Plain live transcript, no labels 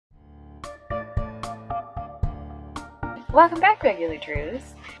Welcome back, Regular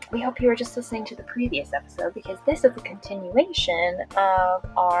Drews. We hope you were just listening to the previous episode because this is a continuation of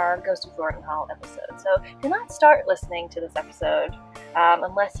our Ghost of Thornton Hall episode. So do not start listening to this episode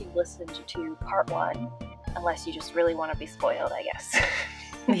unless you've listened to part 1, unless you just really want to be spoiled, I guess.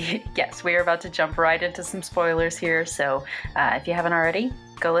 Yes, we are about to jump right into some spoilers here, so if you haven't already,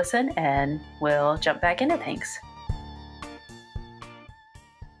 go listen and we'll jump back into things.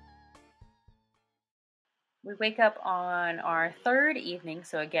 We wake up on our third evening,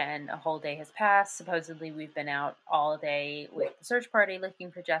 so again, a whole day has passed. Supposedly, we've been out all day with the search party looking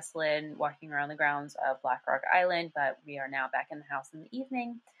for Jessalyn, walking around the grounds of Black Rock Island, but we are now back in the house in the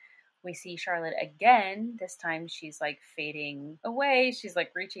evening. We see Charlotte again. This time she's like fading away. She's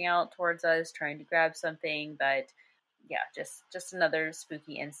like reaching out towards us, trying to grab something, but yeah, just another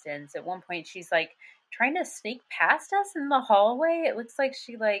spooky instance. At one point, she's like trying to sneak past us in the hallway. It looks like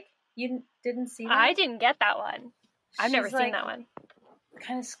she like... You didn't see that? I didn't get that one. I've never seen that one.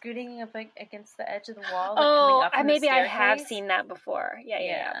 Kind of scooting up against the edge of the wall. Oh, coming up maybe I have seen that before.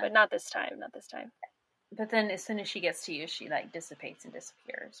 Yeah. But not this time. But then as soon as she gets to you, she like dissipates and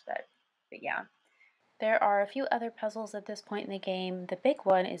disappears. But yeah. There are a few other puzzles at this point in the game. The big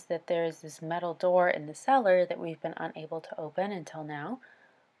one is that there's this metal door in the cellar that we've been unable to open until now.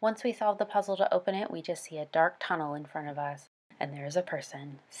 Once we solve the puzzle to open it, we just see a dark tunnel in front of us. And there's a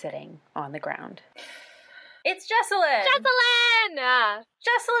person sitting on the ground. It's Jessalyn!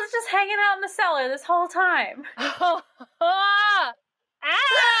 Jessalyn's just hanging out in the cellar this whole time.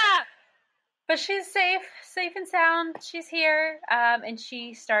 But she's safe and sound. She's here. And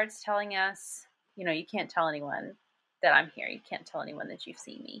she starts telling us, you can't tell anyone that I'm here. You can't tell anyone that you've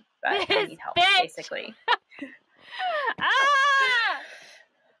seen me. But I need help, basically.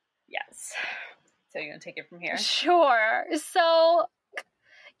 Yes. So you're going to take it from here? Sure. So,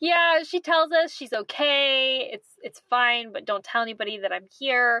 yeah, she tells us she's okay. It's fine, but don't tell anybody that I'm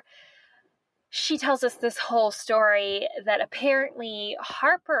here. She tells us this whole story that apparently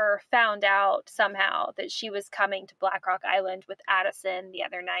Harper found out somehow that she was coming to Black Rock Island with Addison the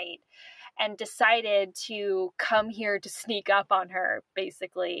other night and decided to come here to sneak up on her,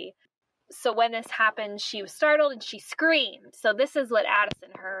 basically. So when this happened, she was startled and she screamed. So this is what Addison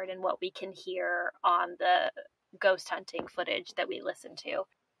heard and what we can hear on the ghost hunting footage that we listened to.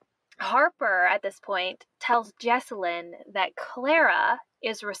 Harper, at this point, tells Jessalyn that Clara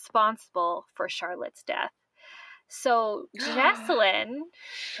is responsible for Charlotte's death. So Jessalyn...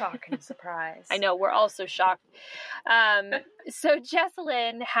 Shock and surprise. I know, we're all so shocked. So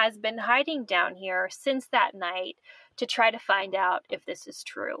Jessalyn has been hiding down here since that night to try to find out if this is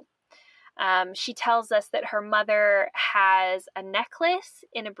true. She tells us that her mother has a necklace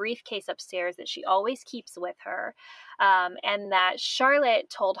in a briefcase upstairs that she always keeps with her, and that Charlotte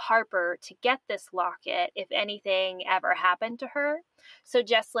told Harper to get this locket if anything ever happened to her. So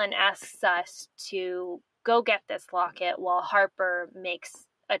Jessalyn asks us to go get this locket while Harper makes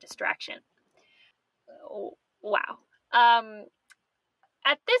a distraction. Wow.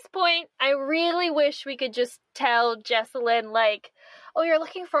 At this point, I really wish we could just tell Jessalyn, like, oh, you're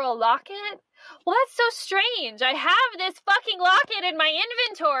looking for a locket? Well, that's so strange. I have this fucking locket in my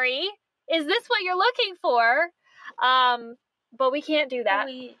inventory. Is this what you're looking for? But we can't do that.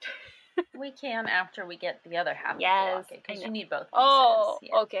 We can after we get the other half of the locket, because you need both pieces. Oh,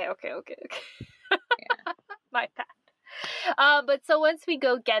 yeah. Okay. Yeah. My bad. But so once we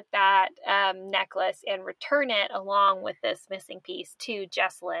go get that necklace and return it along with this missing piece to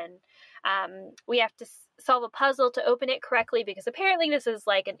Jessalyn, we have to solve a puzzle to open it correctly, because apparently this is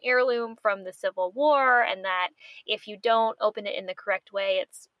like an heirloom from the Civil War, and that if you don't open it in the correct way,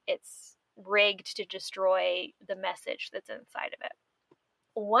 it's rigged to destroy the message that's inside of it.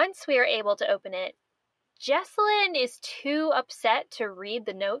 Once we are able to open it, Jessalyn is too upset to read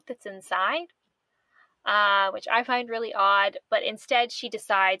the note that's inside. Which I find really odd, but instead she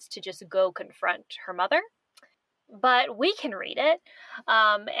decides to just go confront her mother. But we can read it,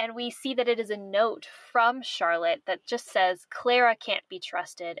 and we see that it is a note from Charlotte that just says Clara can't be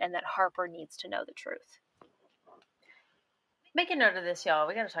trusted and that Harper needs to know the truth. Make a note of this, y'all.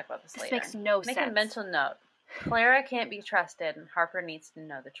 We gotta talk about this later. This makes no sense. Make a mental note. Clara can't be trusted and Harper needs to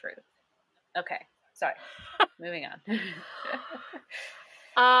know the truth. Okay, sorry. Moving on.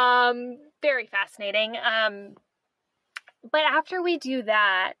 Very fascinating. But after we do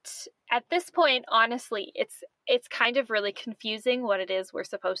that, at this point, honestly, it's kind of really confusing what it is we're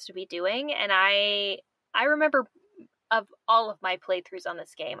supposed to be doing. And I remember of all of my playthroughs on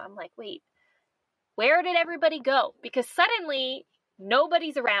this game, I'm like, wait, where did everybody go? Because suddenly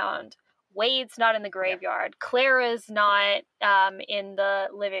nobody's around. Wade's not in the graveyard. Clara's not in the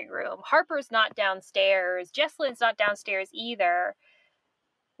living room. Harper's not downstairs. Jessalyn's not downstairs either.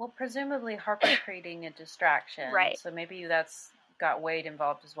 Well, presumably Harper's creating a distraction. Right. So maybe that's got Wade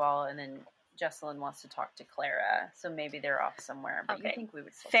involved as well, and then Jessalyn wants to talk to Clara, so maybe they're off somewhere. But you think we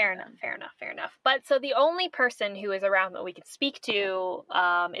would still fair see them. enough. But so the only person who is around that we can speak to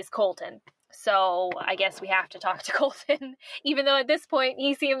is Colton. So I guess we have to talk to Colton, even though at this point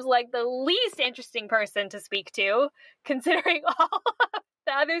he seems like the least interesting person to speak to, considering all of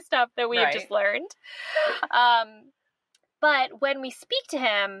the other stuff that we have just learned. But when we speak to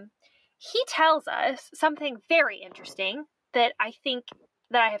him, he tells us something very interesting that I think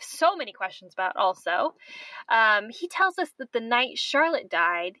that I have so many questions about also. He tells us that the night Charlotte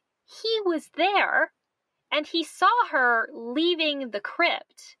died, he was there and he saw her leaving the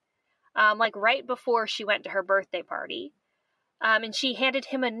crypt. Like right before she went to her birthday party. And she handed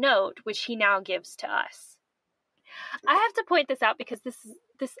him a note, which he now gives to us. I have to point this out because this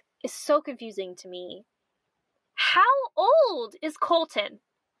is so confusing to me. How old is Colton?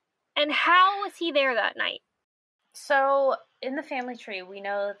 And how was he there that night? So, in the family tree, we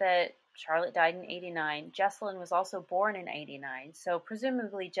know that Charlotte died in 89. Jessalyn was also born in 89. So,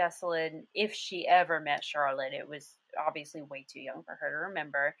 presumably Jessalyn, if she ever met Charlotte, it was obviously way too young for her to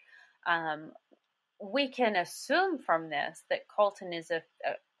remember. We can assume from this that Colton is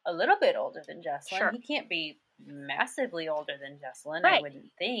a little bit older than Jessalyn. Sure. He can't be massively older than Jessalyn, right. I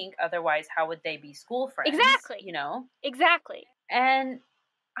wouldn't think. Otherwise, how would they be school friends? Exactly. You know? Exactly. And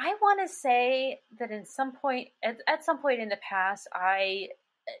I want to say that at some point in the past, I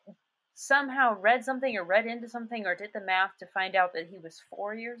somehow read something or read into something or did the math to find out that he was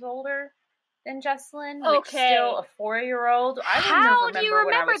 4 years older than Jessalyn, which still a 4-year-old. How do you remember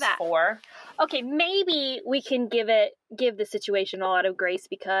when I was that? 4. Okay, maybe we can give the situation a lot of grace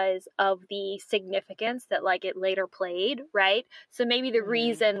because of the significance that like it later played, right? So maybe the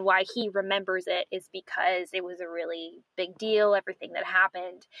reason why he remembers it is because it was a really big deal, everything that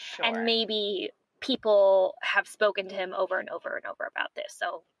happened, and maybe people have spoken to him over and over and over about this,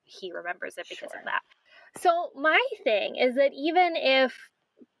 so he remembers it because of that. So my thing is that even if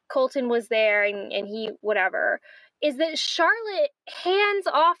Colton was there and he whatever, is that Charlotte hands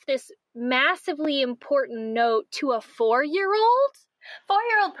off this massively important note to a 4-year-old?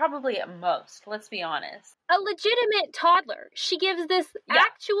 4-year-old probably at most, let's be honest. A legitimate toddler. She gives this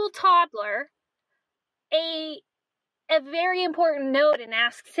actual toddler a very important note and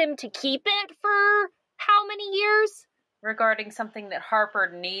asks him to keep it for how many years? Regarding something that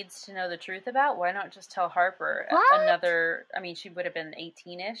Harper needs to know the truth about, why not just tell Harper another, I mean, she would have been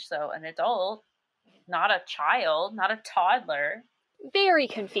 18-ish, so an adult, not a child, not a toddler. Very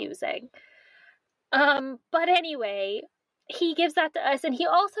confusing. But anyway, he gives that to us, and he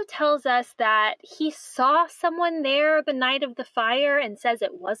also tells us that he saw someone there the night of the fire and says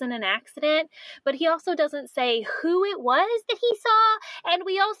it wasn't an accident, but he also doesn't say who it was that he saw, and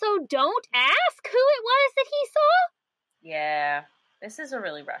we also don't ask who it was that he saw. Yeah, this is a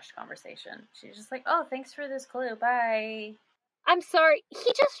really rushed conversation. She's just like, oh, thanks for this clue, bye. I'm sorry,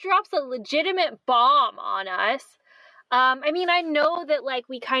 he just drops a legitimate bomb on us. I mean, I know that, like,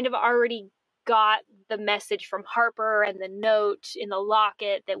 we kind of already got the message from Harper and the note in the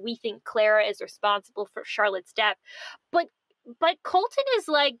locket that we think Clara is responsible for Charlotte's death, but Colton is,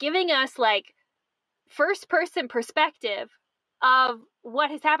 like, giving us, like, first-person perspective of what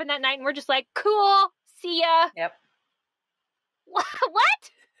has happened that night, and we're just like, cool, see ya. Yep.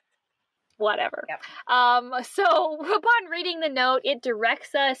 What? Whatever. Yep. So upon reading the note, it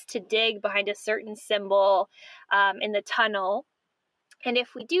directs us to dig behind a certain symbol in the tunnel. And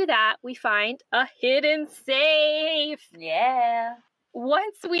if we do that, we find a hidden safe. Yeah.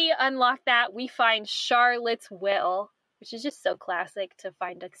 Once we unlock that, we find Charlotte's will, which is just so classic to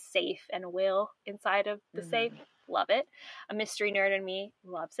find a safe and a will inside of the safe. Love it. A mystery nerd in me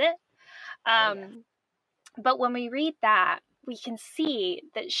loves it. But when we read that, we can see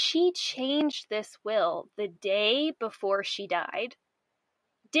that she changed this will the day before she died,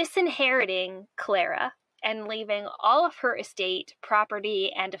 disinheriting Clara and leaving all of her estate,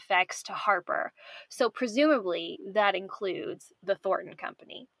 property, and effects to Harper. So presumably that includes the Thornton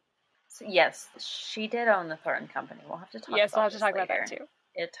Company. So yes, she did own the Thornton Company. We'll have to talk about that too.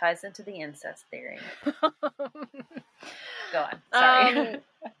 It ties into the incest theory. Go on. Sorry.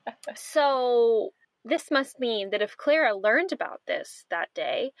 So this must mean that if Clara learned about this that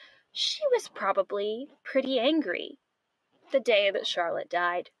day, she was probably pretty angry the day that Charlotte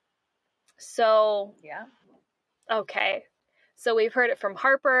died. So, yeah. Okay. So we've heard it from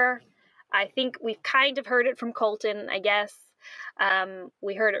Harper. I think we've kind of heard it from Colton, I guess.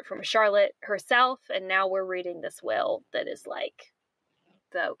 We heard it from Charlotte herself, and now we're reading this will that is like,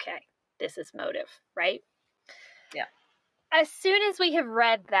 okay, this is motive, right? Yeah. As soon as we have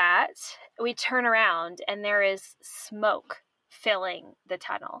read that, we turn around and there is smoke filling the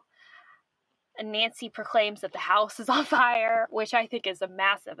tunnel. And Nancy proclaims that the house is on fire, which I think is a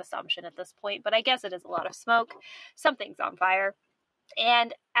massive assumption at this point, but I guess it is a lot of smoke. Something's on fire.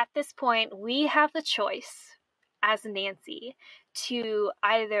 And at this point, we have the choice as Nancy to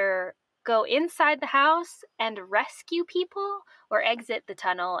either go inside the house and rescue people or exit the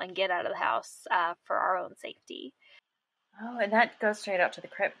tunnel and get out of the house for our own safety. Oh, and that goes straight out to the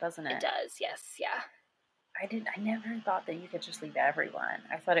crypt, doesn't it? It does, yes, yeah. I never thought that you could just leave everyone.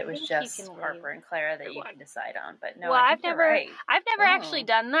 I thought it was just Harper and Clara that you can decide on, but no, well, I think you're right. I've never actually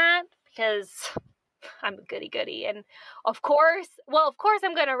done that because I'm a goody-goody, and of course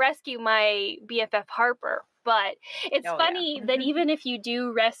I'm going to rescue my BFF Harper, but it's funny that even if you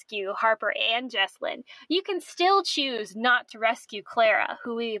do rescue Harper and Jesslyn, you can still choose not to rescue Clara,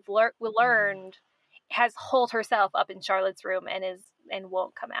 who we've learned has holed herself up in Charlotte's room and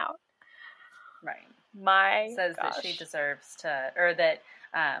won't come out. Right. Says that she deserves to, or that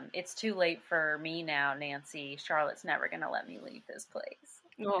it's too late for me now, Nancy. Charlotte's never going to let me leave this place.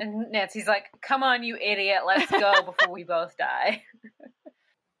 Oh. And Nancy's like, come on, you idiot, let's go before we both die.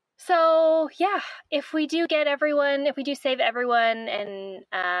 So, yeah, if we do save everyone, and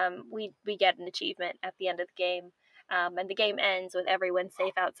we get an achievement at the end of the game, and the game ends with everyone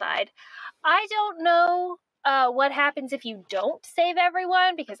safe outside. I don't know what happens if you don't save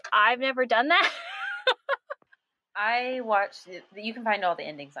everyone, because I've never done that. I watched it. You can find all the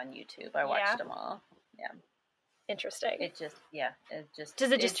endings on YouTube. I watched them all. Yeah. Interesting. It just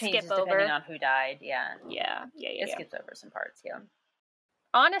does it just changes skip over depending on who died? Yeah. It skips over some parts. Yeah.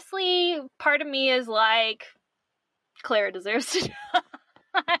 Honestly, part of me is like, Clara deserves to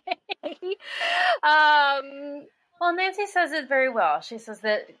die. Well, Nancy says it very well. She says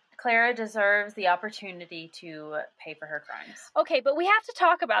that Clara deserves the opportunity to pay for her crimes. Okay, but we have to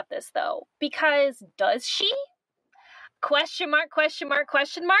talk about this, though, because does she? Question mark, question mark,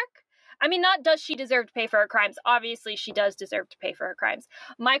 question mark? I mean, not does she deserve to pay for her crimes. Obviously, she does deserve to pay for her crimes.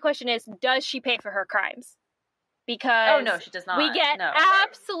 My question is, does she pay for her crimes? Because no, she does not. We get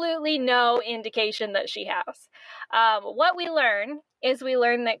absolutely no indication that she has. What we learn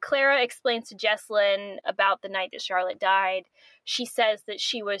that Clara explains to Jesslyn about the night that Charlotte died. She says that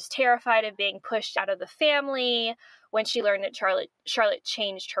she was terrified of being pushed out of the family when she learned that Charlotte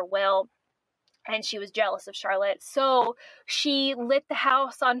changed her will, and she was jealous of Charlotte. So she lit the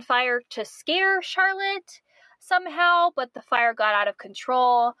house on fire to scare Charlotte somehow, but the fire got out of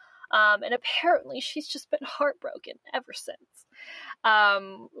control. And apparently she's just been heartbroken ever since.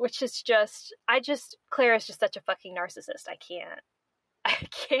 Which is Clara's just such a fucking narcissist. I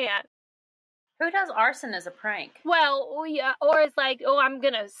can't. Who does arson as a prank? Well, yeah, or it's like, oh, I'm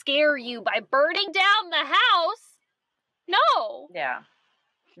gonna scare you by burning down the house. No. Yeah.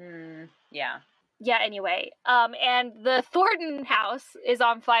 Yeah. Yeah, anyway, and the Thornton house is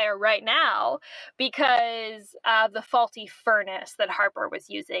on fire right now because of the faulty furnace that Harper was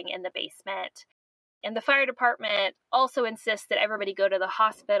using in the basement. And the fire department also insists that everybody go to the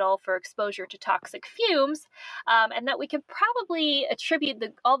hospital for exposure to toxic fumes, and that we can probably attribute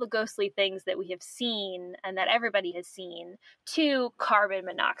all the ghostly things that we have seen and that everybody has seen to carbon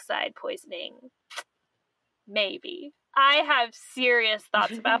monoxide poisoning. Maybe. I have serious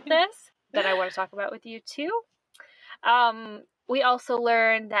thoughts about this that I want to talk about with you too. We also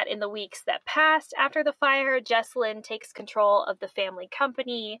learned that in the weeks that passed after the fire, Jesslyn takes control of the family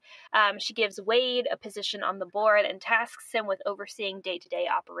company. She gives Wade a position on the board and tasks him with overseeing day-to-day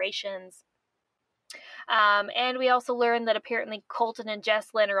operations. And we also learned that apparently Colton and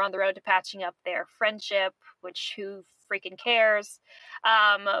Jesslyn are on the road to patching up their friendship, which who freaking cares?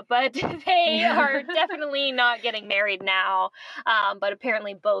 But they are definitely not getting married now. But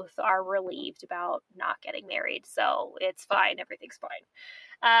apparently both are relieved about not getting married. So it's fine. Everything's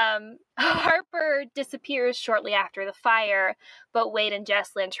fine. Harper disappears shortly after the fire, but Wade and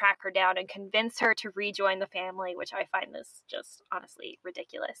Jesslyn track her down and convince her to rejoin the family, which I find this just honestly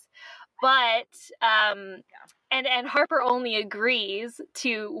ridiculous. But, and Harper only agrees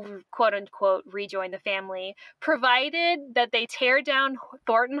to quote unquote rejoin the family, provided that they tear down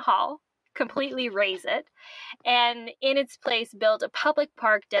Thornton Hall, completely raze it, and in its place build a public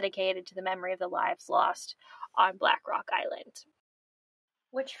park dedicated to the memory of the lives lost on Black Rock Island.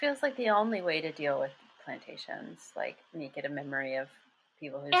 Which feels like the only way to deal with plantations, like make it a memory of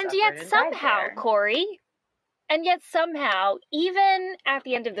people who and yet somehow, Corey, And yet somehow, even at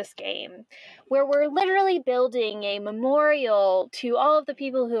the end of this game, where we're literally building a memorial to all of the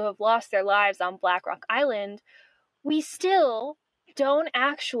people who have lost their lives on Black Rock Island, we still don't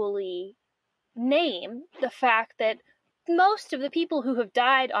actually name the fact that most of the people who have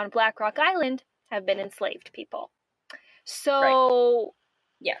died on Black Rock Island have been enslaved people. So...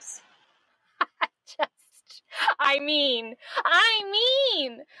 Yes. I mean,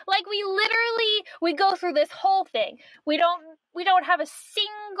 like we go through this whole thing. We don't have a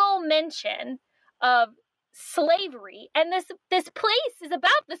single mention of slavery, and this place is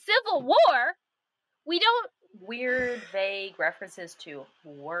about the Civil War. We don't. Weird, vague references to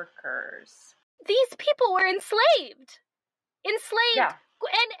workers. These people were enslaved. Yeah.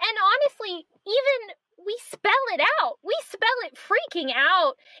 And honestly, even we spell it out. We spell it freaking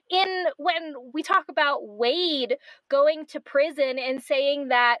out when we talk about Wade going to prison and saying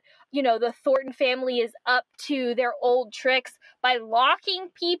that, the Thornton family is up to their old tricks by locking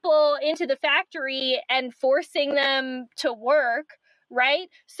people into the factory and forcing them to work, right?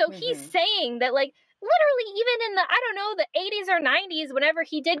 So he's saying that, like, literally even in the 80s or 90s, whenever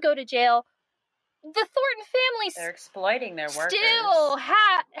he did go to jail, the Thornton family... They're exploiting their workers. Still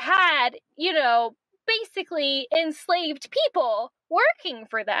had, basically enslaved people working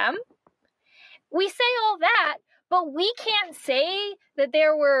for them. We say all that, but we can't say that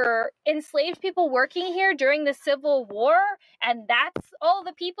there were enslaved people working here during the Civil War, and that's all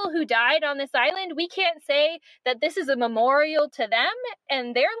the people who died on this island. We can't say that this is a memorial to them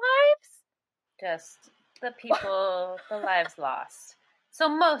and their lives. Just the people, the lives lost. So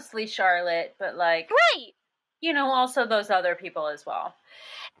mostly Charlotte, but right. Also those other people as well.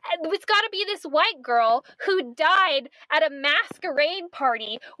 It's got to be this white girl who died at a masquerade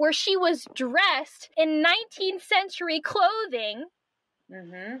party where she was dressed in 19th century clothing.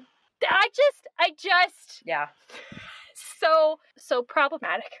 Mm-hmm. I just... Yeah. So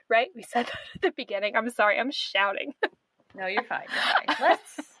problematic, right? We said that at the beginning. I'm sorry, I'm shouting. No, you're fine.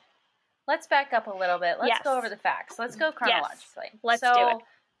 Let's back up a little bit. Let's go over the facts. Let's go chronologically. Yes. Let's do it.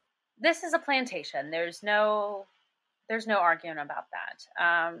 This is a plantation. There's no argument about that.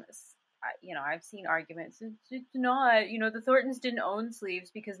 I've seen arguments. It's not, the Thorntons didn't own slaves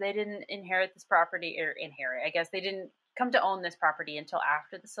because they didn't inherit this property, I guess they didn't come to own this property until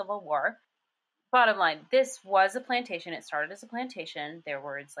after the Civil War. Bottom line, this was a plantation. It started as a plantation. There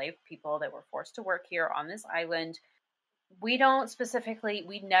were enslaved people that were forced to work here on this island. We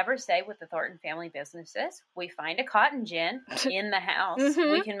never say what the Thornton family business is. We find a cotton gin in the house.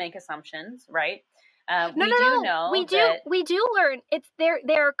 Mm-hmm. We can make assumptions, right? We do learn it's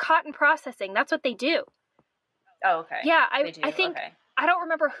they're cotton processing. That's what they do. Oh, okay. Yeah, I think I don't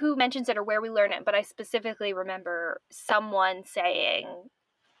remember who mentions it or where we learn it, but I specifically remember someone saying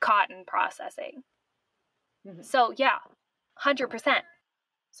cotton processing. Mm-hmm. So yeah, 100%.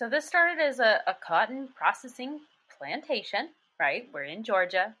 So this started as a cotton processing plantation, right? We're in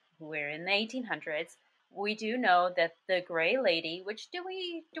Georgia. We're in the 1800s. We do know that the Gray Lady, which do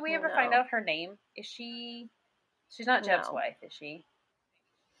we ever find out her name? She's not Jeb's wife, is she?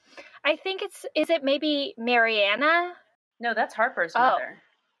 I think is it maybe Mariana? No, that's Harper's mother.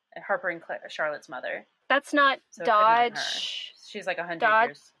 Harper and Charlotte's mother. That's not so Dodge. She's like 100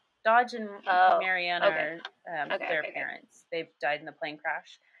 years. Dodge and Mariana are their parents. They died in the plane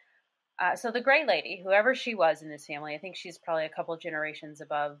crash. So the Gray Lady, whoever she was in this family, I think she's probably a couple generations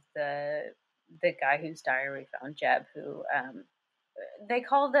above the guy whose diary we found, Jeb, who they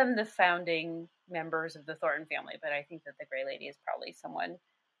call them the founding members of the Thornton family, but I think that the Gray Lady is probably someone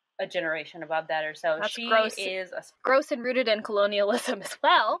a generation above that or so. That's gross and rooted in colonialism as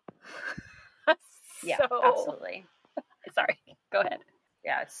well. Yeah, absolutely. Sorry, go ahead.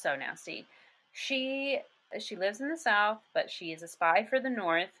 Yeah, it's so nasty. She lives in the South, but she is a spy for the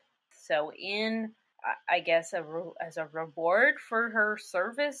North. So I guess as a reward for her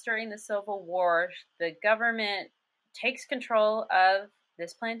service during the Civil War, the government takes control of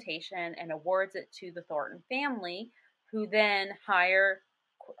this plantation and awards it to the Thornton family, who then hire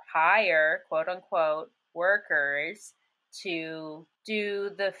quote unquote workers to do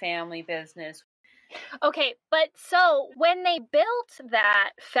the family business. Okay, but so when they built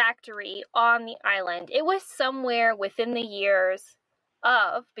that factory on the island, it was somewhere within the years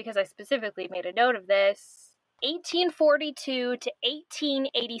of, because I specifically made a note of this, 1842 to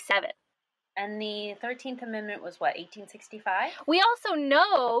 1887. And the 13th Amendment was what, 1865? We also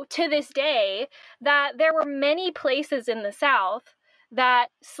know to this day that there were many places in the South that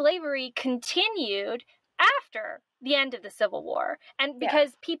slavery continued after the end of the Civil War. And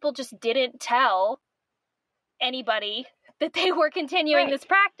because people just didn't tell anybody that they were continuing this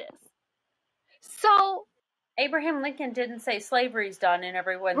practice. So Abraham Lincoln didn't say slavery's done and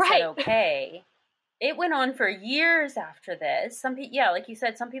everyone said okay. It went on for years after this. Some people, like you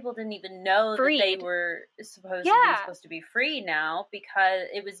said, some people didn't even know that they were supposed to be free now, because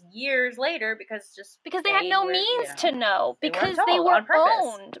it was years later, because they had no means to know, because they were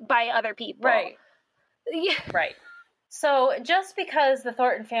owned by other people. Right. Yeah. Right. So just because the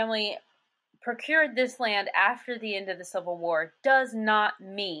Thornton family procured this land after the end of the Civil War does not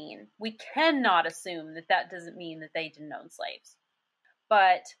mean, we cannot assume that doesn't mean that they didn't own slaves.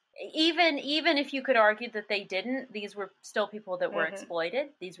 But even if you could argue that they didn't, these were still people that were exploited.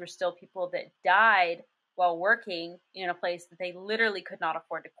 These were still people that died while working in a place that they literally could not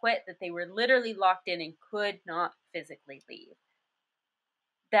afford to quit, that they were literally locked in and could not physically leave.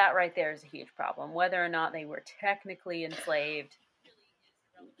 That right there is a huge problem. Whether or not they were technically enslaved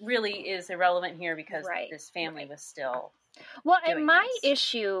really is irrelevant here, because this family was still and my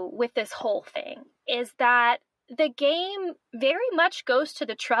issue with this whole thing is that the game very much goes to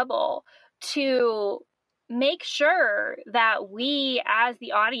the trouble to make sure that we, as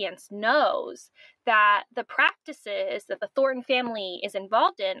the audience, knows that the practices that the Thornton family is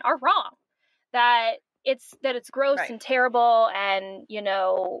involved in are wrong. That it's gross and terrible, and,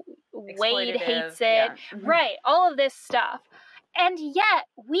 Wade hates it. Yeah. Right. All of this stuff. And yet,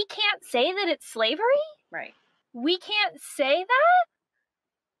 we can't say that it's slavery? Right. We can't say that?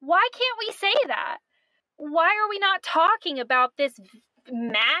 Why can't we say that? Why are we not talking about this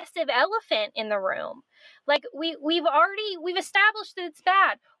massive elephant in the room? Like, we've established that it's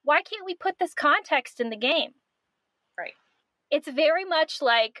bad. Why can't we put this context in the game? Right. It's very much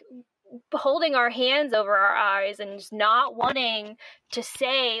like holding our hands over our eyes and just not wanting to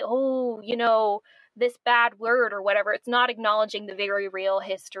say, this bad word or whatever. It's not acknowledging the very real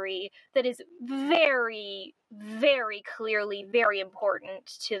history that is very, very clearly very important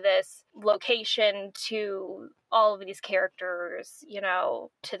to this location, to all of these characters,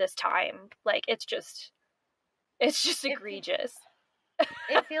 to this time. Like, it's just egregious.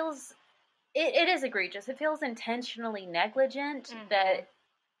 It feels, it is egregious. It feels intentionally negligent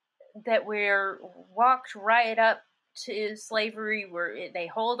that we're walked right up to slavery, where they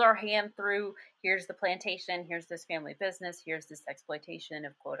hold our hand through, here's the plantation, here's this family business, here's this exploitation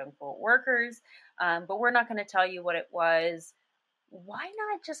of quote-unquote workers, but we're not going to tell you what it was. Why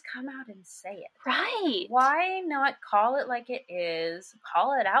not just come out and say it? Right. Why not call it like it is,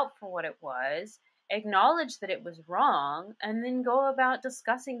 call it out for what it was, acknowledge that it was wrong, and then go about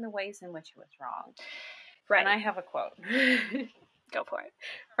discussing the ways in which it was wrong? Right. And I have a quote. Go for it.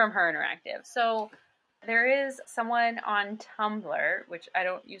 From Her Interactive. So there is someone on Tumblr, which I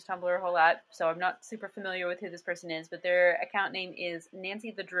don't use Tumblr a whole lot, so I'm not super familiar with who this person is, but their account name is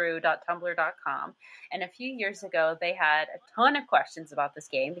nancythedrew.tumblr.com. And a few years ago, they had a ton of questions about this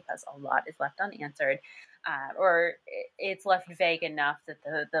game, because a lot is left unanswered, or it's left vague enough that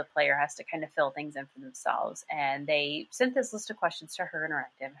the player has to kind of fill things in for themselves. And they sent this list of questions to Her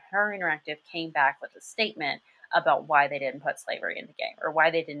Interactive. Her Interactive came back with a statement about why they didn't put slavery in the game, or why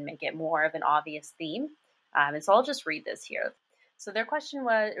they didn't make it more of an obvious theme. And so I'll just read this here. So their question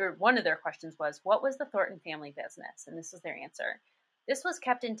was, or one of their questions was, what was the Thornton family business? And this is their answer. This was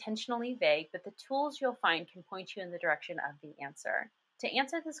kept intentionally vague, but the tools you'll find can point you in the direction of the answer. To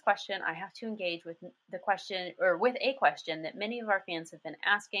answer this question, I have to engage with the question, or with a question that many of our fans have been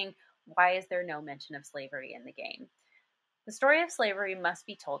asking: why is there no mention of slavery in the game? The story of slavery must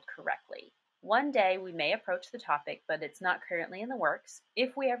be told correctly. One day we may approach the topic, but it's not currently in the works.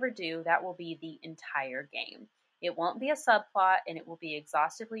 If we ever do, that will be the entire game. It won't be a subplot, and it will be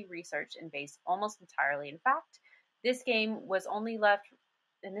exhaustively researched and based almost entirely in fact. This game was only left,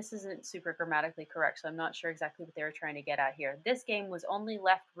 and this isn't super grammatically correct, so I'm not sure exactly what they were trying to get at here. This game was only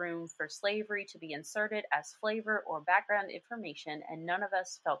left room for slavery to be inserted as flavor or background information, and none of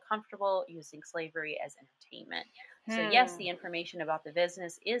us felt comfortable using slavery as entertainment. So yes, the information about the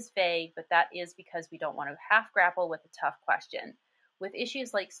business is vague, but that is because we don't want to half grapple with a tough question. With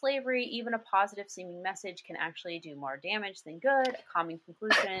issues like slavery, even a positive seeming message can actually do more damage than good. A common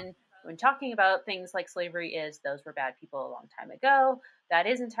conclusion when talking about things like slavery is those were bad people a long time ago. That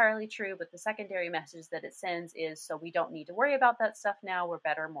is entirely true, but the secondary message that it sends is, so we don't need to worry about that stuff now. We're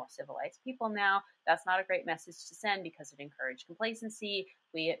better, more civilized people now. That's not a great message to send, because it encouraged complacency.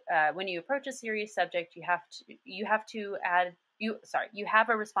 When you approach a serious subject, you have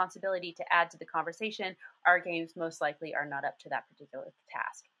a responsibility to add to the conversation. Our games most likely are not up to that particular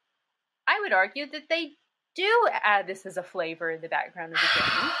task. I would argue that they do add this as a flavor in the background of the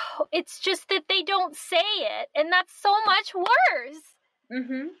game. It's just that they don't say it, and that's so much worse.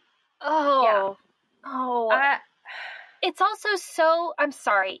 Mm-hmm. Oh. Yeah. Oh. It's also so, I'm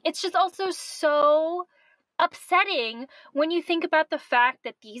sorry, it's just also so upsetting when you think about the fact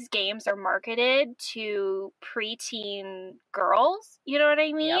that these games are marketed to preteen girls. You know what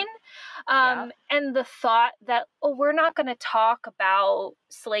I mean? Yep. And the thought that, oh, we're not going to talk about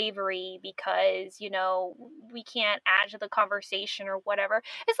slavery because, you know, we can't add to the conversation or whatever.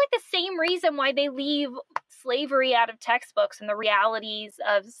 It's like the same reason why they leave slavery out of textbooks and the realities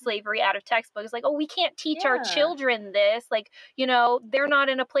of slavery out of textbooks. Like, oh, we can't teach our children this. Like, you know, they're not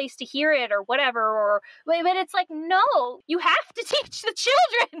in a place to hear it or whatever. Or, but it's like, no, you have to teach the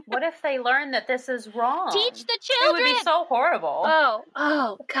children. What if they learn that this is wrong? Teach the children. It would be so horrible.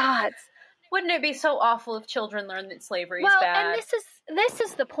 Oh, God. Wouldn't it be so awful if children learned that slavery is bad? And this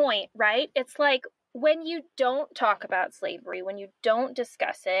is the point, right? It's like when you don't talk about slavery, when you don't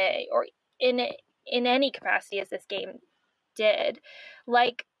discuss it, or in any capacity as this game did,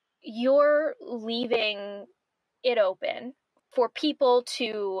 like you're leaving it open for people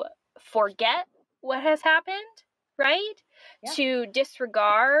to forget what has happened, right? Yeah. To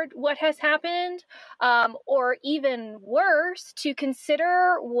disregard what has happened, or even worse, to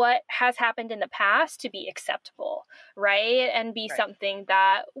consider what has happened in the past to be acceptable, right? And be something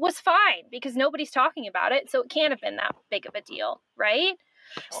that was fine because nobody's talking about it, so it can't have been that big of a deal, right?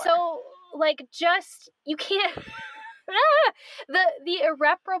 Sure. So, like, just, you can't... the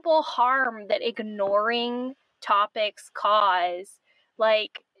irreparable harm that ignoring topics cause,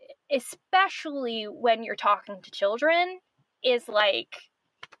 like, especially when you're talking to children, is like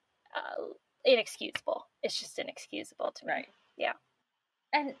inexcusable. It's just inexcusable to me. Right. Yeah.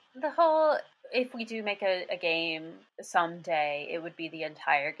 And the whole, if we do make a game someday, it would be the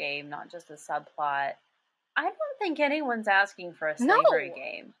entire game, not just a subplot. I don't think anyone's asking for a slavery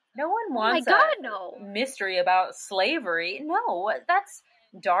game. No one wants mystery about slavery. No, that's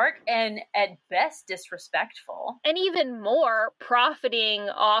dark and at best disrespectful. And even more profiting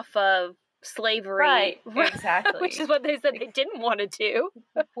off of slavery. Right, exactly. Which is what they said they didn't want to do.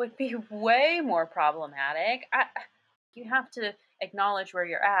 Would be way more problematic. You have to acknowledge where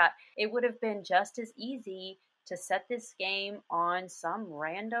you're at. It would have been just as easy to set this game on some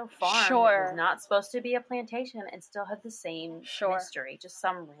rando farm that was not supposed to be a plantation and still have the same mystery. Just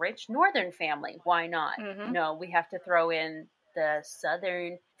some rich northern family. Why not? Mm-hmm. No, we have to throw in the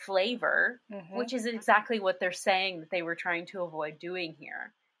southern flavor, which is exactly what they're saying that they were trying to avoid doing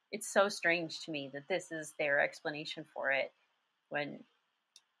here. It's so strange to me that this is their explanation for it when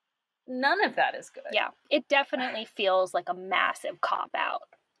none of that is good. Yeah, it definitely feels like a massive cop-out.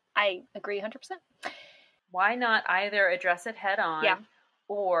 I agree 100%. Why not either address it head on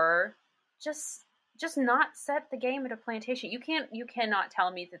or just not set the game at a plantation? You cannot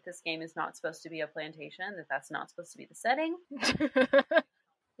tell me that this game is not supposed to be a plantation, that's not supposed to be the setting.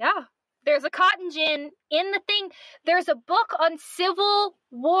 Yeah. There's a cotton gin in the thing. There's a book on Civil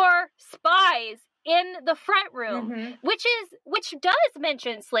War spies in the front room, which does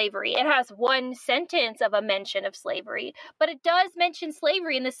mention slavery. It has one sentence of a mention of slavery, but it does mention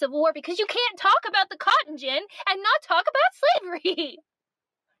slavery in the Civil War because you can't talk about the cotton gin and not talk about slavery.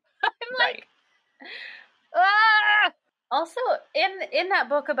 I'm like, Also, in that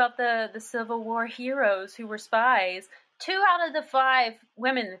book about the Civil War heroes who were spies, 2 out of the 5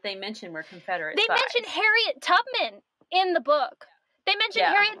 women that they mentioned were Confederate spies. They mentioned Harriet Tubman in the book. They mentioned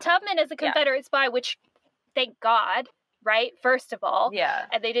Harriet Tubman as a Confederate spy, which, thank God, right? First of all. Yeah.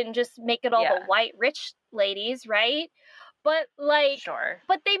 And they didn't just make it all the white rich ladies, right? But, like... Sure.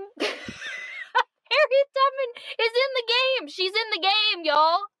 But they... Harriet Tubman is in the game! She's in the game,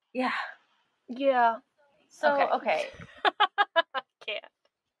 y'all! Yeah. Yeah. So, okay. Can't.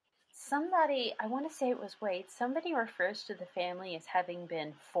 Somebody, I want to say it was Wade, somebody refers to the family as having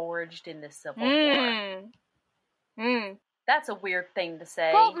been forged in the Civil War. That's a weird thing to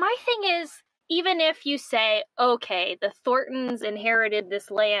say. Well, my thing is, even if you say, okay, the Thorntons inherited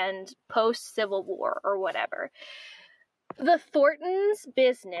this land post-Civil War or whatever, the Thorntons'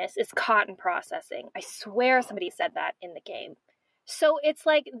 business is cotton processing. I swear somebody said that in the game. So it's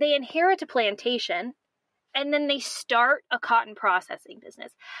like they inherit a plantation, and then they start a cotton processing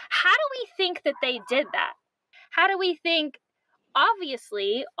business. How do we think that they did that? How do we think,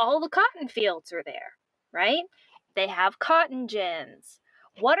 obviously, all the cotton fields are there, right? They have cotton gins.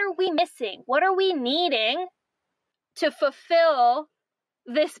 What are we missing? What are we needing to fulfill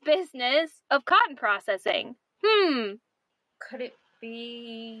this business of cotton processing? Could it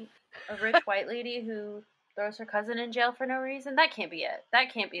be a rich white lady who throws her cousin in jail for no reason? That can't be it.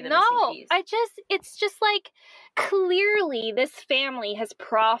 That can't be the missing piece. It's just like, clearly this family has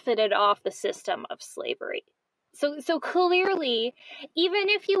profited off the system of slavery. So clearly, even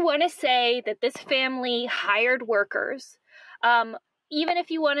if you want to say that this family hired workers, even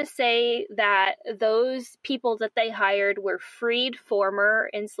if you want to say that those people that they hired were freed former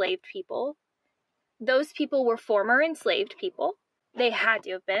enslaved people, those people were former enslaved people. They had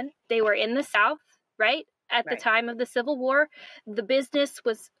to have been. They were in the South, right? At the time of the Civil War. The business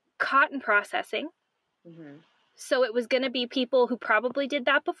was cotton processing. Mm-hmm. So it was going to be people who probably did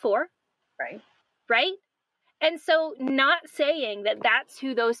that before. Right. Right? And so not saying that that's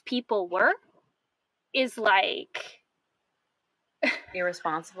who those people were is like...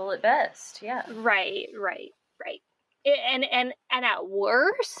 irresponsible at best, yeah. Right. And at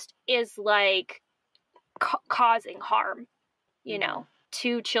worst is like causing harm, you know,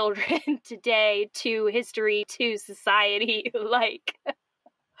 to children today, to history, to society, like,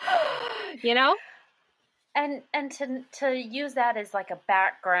 you know? And to use that as like a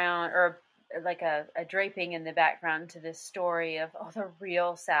background or like a draping in the background to this story of, the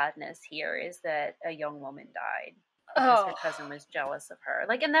real sadness here is that a young woman died because her cousin was jealous of her.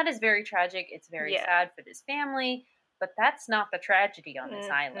 Like, and that is very tragic. It's very sad for this family, but that's not the tragedy on this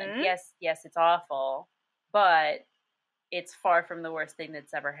island. Yes, it's awful, but it's far from the worst thing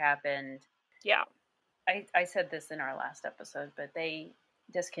that's ever happened. Yeah. I said this in our last episode, but they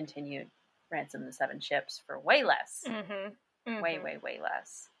discontinued Ransom the Seven Ships for way less. Way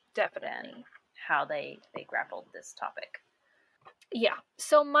less. Definitely. Than how they grappled this topic. Yeah.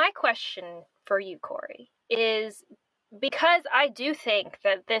 So my question for you, Corey, is because I do think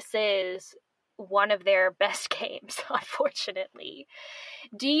that this is one of their best games, unfortunately.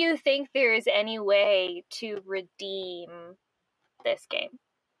 Do you think there is any way to redeem this game?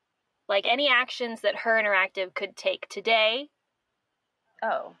 Like any actions that Her Interactive could take today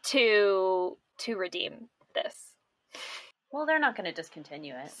to redeem this? Well, they're not going to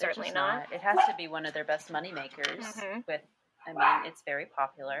discontinue it. Certainly not. It has to be one of their best money makers. It's very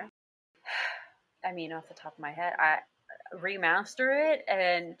popular. I mean, off the top of my head, I remaster it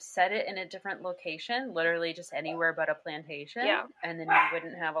and set it in a different location, literally just anywhere but a plantation. Yeah. And then you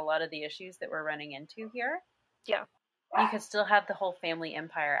wouldn't have a lot of the issues that we're running into here. Yeah. You could still have the whole family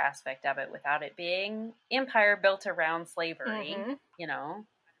empire aspect of it without it being empire built around slavery, you know?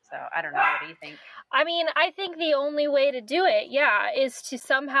 So, I don't know. What do you think? I mean, I think the only way to do it, is to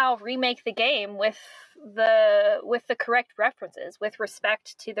somehow remake the game with the correct references, with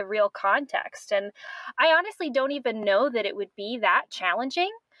respect to the real context. And I honestly don't even know that it would be that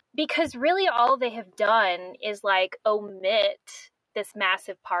challenging, because really all they have done is like omit this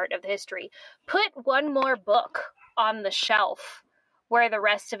massive part of the history. Put one more book on the shelf where the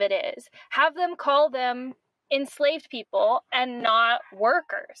rest of it is. Have them call them enslaved people and not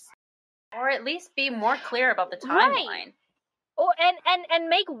workers. Or at least be more clear about the timeline. Right. Oh, and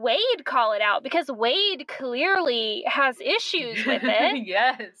make Wade call it out, because Wade clearly has issues with it.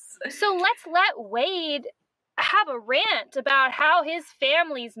 Yes. So let's let Wade have a rant about how his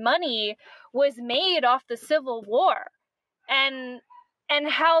family's money was made off the Civil War, and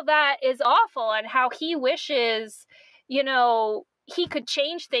how that is awful, and how he wishes, you know, he could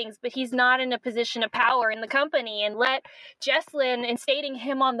change things, but he's not in a position of power in the company, and let Jesslyn instating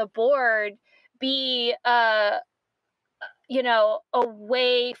him on the board be, a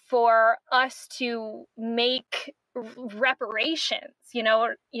way for us to make reparations,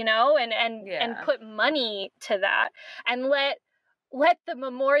 and put money to that, and let the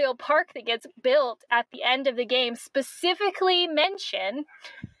memorial park that gets built at the end of the game specifically mention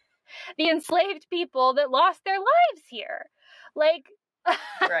the enslaved people that lost their lives here. Like,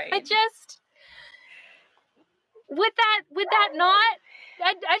 right. I just, would that not,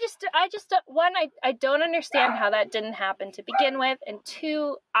 I don't understand how that didn't happen to begin with, and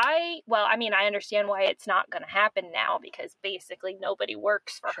two, I understand why it's not going to happen now, because basically nobody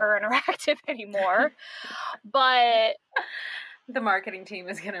works for Her Interactive anymore, but the marketing team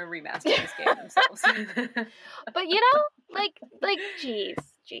is going to remaster this game themselves. But geez.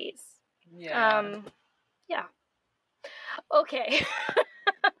 Yeah. Yeah. Okay.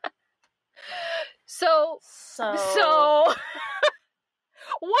 So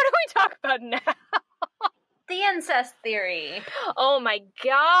what do we talk about now? The incest theory. Oh my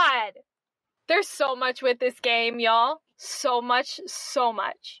god. There's so much with this game, y'all. So much.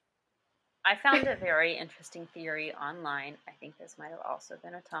 I found a very interesting theory online. I think this might have also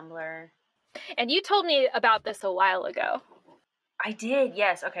been a Tumblr. And you told me about this a while ago. I did,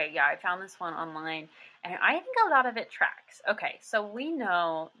 yes. Okay, yeah, I found this one online, and I think a lot of it tracks. Okay, so we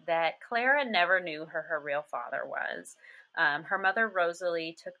know that Clara never knew who her real father was. Her mother,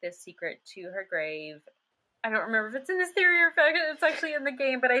 Rosalie, took this secret to her grave. I don't remember if it's in this theory or if it's actually in the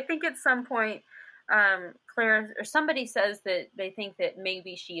game, but I think at some point Claire, or somebody says that they think that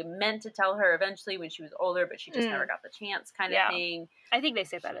maybe she meant to tell her eventually when she was older, but she just never got the chance, kind of thing. I think they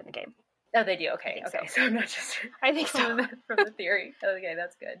say that in the game. Oh, they do? Okay, okay. So not just I think from the theory. Okay,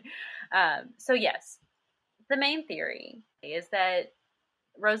 that's good. So yes, the main theory is that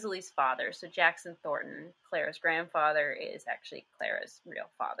Rosalie's father, so Jackson Thornton, Clara's grandfather, is actually Clara's real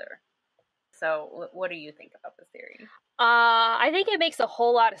father. So what do you think about this theory? I think it makes a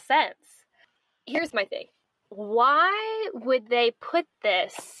whole lot of sense. Here's my thing. Why would they put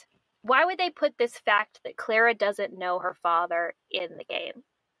this fact that Clara doesn't know her father in the game?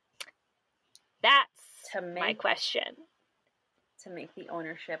 That's my question. To make the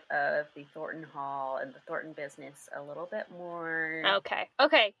ownership of the Thornton Hall and the Thornton business a little bit more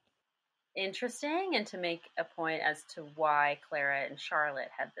interesting, and to make a point as to why Clara and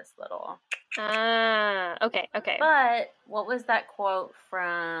Charlotte had this little... okay. But what was that quote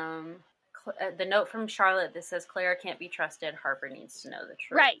from... the note from Charlotte that says Clara can't be trusted, Harper needs to know the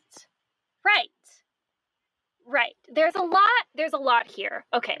truth. Right. There's a lot here.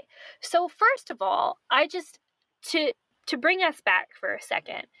 Okay. So first of all, to bring us back for a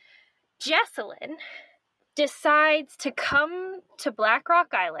second, Jessalyn decides to come to Black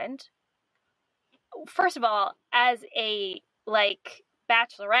Rock Island, first of all, as a,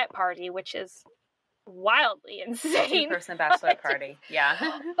 bachelorette party, which is wildly insane. 2-person bachelorette party. Yeah.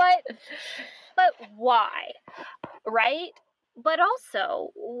 But why? Right? But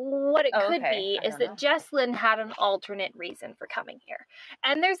also, what it could be is that Jessalyn had an alternate reason for coming here.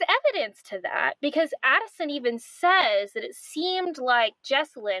 And there's evidence to that, because Addison even says that it seemed like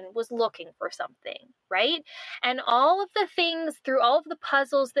Jessalyn was looking for something, right? And all of the things, through all of the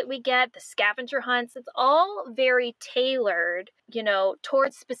puzzles that we get, the scavenger hunts, it's all very tailored,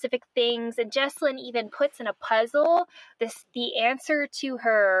 towards specific things. And Jessalyn even puts in a puzzle the answer to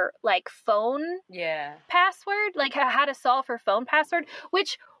her, phone password, how to solve her phone password,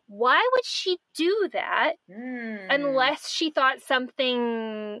 which, why would she do that unless she thought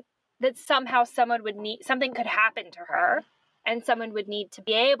something that somehow something could happen to her and someone would need to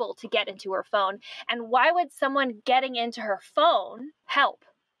be able to get into her phone? And why would someone getting into her phone help?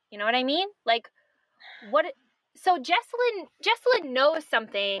 You know what I mean? So Jessalyn knows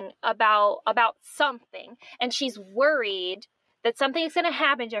something about something, and she's worried that something's going to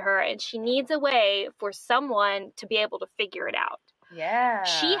happen to her, and she needs a way for someone to be able to figure it out. Yeah.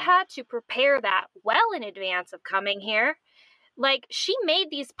 She had to prepare that well in advance of coming here. She made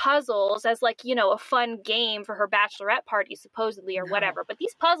these puzzles as, a fun game for her bachelorette party, supposedly, or whatever. But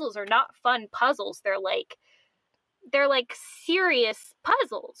these puzzles are not fun puzzles. They're serious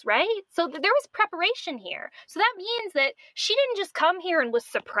puzzles, right? So there was preparation here. So that means that she didn't just come here and was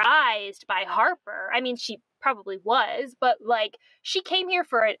surprised by Harper. I mean, she probably was, but she came here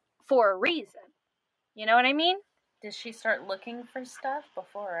for a reason. You know what I mean? Did she start looking for stuff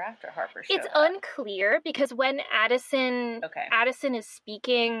before or after Harper showed It's up? Unclear, because when Addison is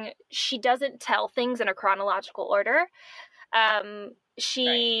speaking, she doesn't tell things in a chronological order.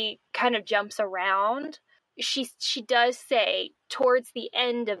 She kind of jumps around. She does say towards the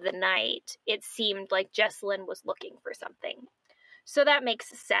end of the night, it seemed like Jessalyn was looking for something. So that makes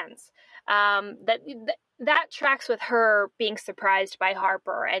sense. That tracks with her being surprised by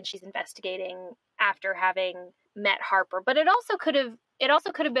Harper, and she's investigating after having met Harper. But it also could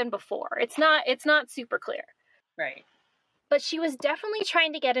have been before. It's not super clear. Right. But she was definitely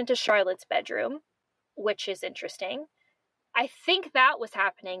trying to get into Charlotte's bedroom, which is interesting. I think that was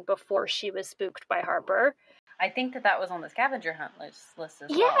happening before she was spooked by Harper. I think that was on the scavenger hunt list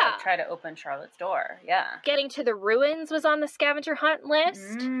as well. Try to open Charlotte's door. Yeah. Getting to the ruins was on the scavenger hunt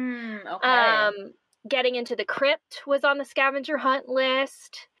list. Okay. Getting into the crypt was on the scavenger hunt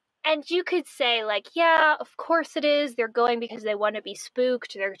list. And you could say, yeah, of course it is. They're going because they want to be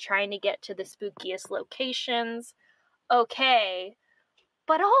spooked. They're trying to get to the spookiest locations. Okay.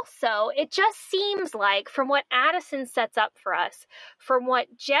 But also, it just seems like, from what Addison sets up for us, from what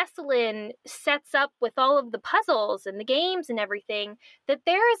Jessalyn sets up with all of the puzzles and the games and everything, that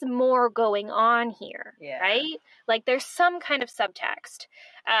there is more going on here, right? There's some kind of subtext.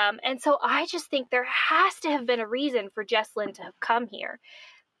 And so I just think there has to have been a reason for Jessalyn to have come here.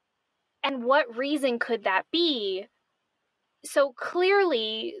 And what reason could that be? So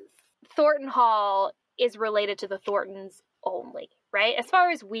clearly, Thornton Hall is related to the Thorntons only, right? As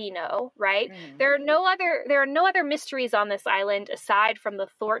far as we know, right? There are no other mysteries on this island aside from the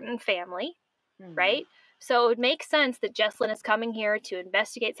Thornton family, right? So it would make sense that Jessalyn is coming here to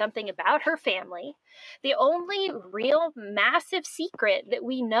investigate something about her family. The only real massive secret that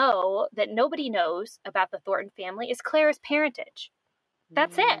we know that nobody knows about the Thornton family is Clara's parentage.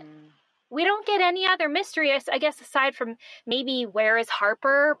 That's it. We don't get any other mystery, I guess, aside from maybe where is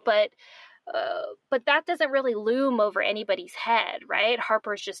Harper, but that doesn't really loom over anybody's head, right?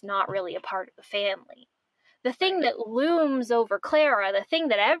 Harper's just not really a part of the family. The thing that looms over Clara, the thing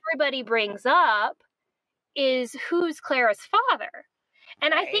that everybody brings up, is who's Clara's father.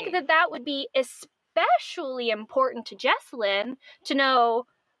 And I think that would be especially important to Jessalyn to know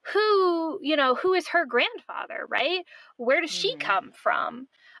who is her grandfather, right? Where does she come from?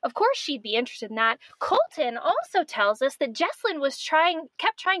 Of course she'd be interested in that. Colton also tells us that Jessalyn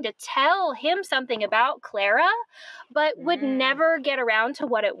kept trying to tell him something about Clara, but would never get around to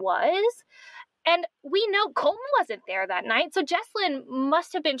what it was. And we know Colton wasn't there that night, so Jessalyn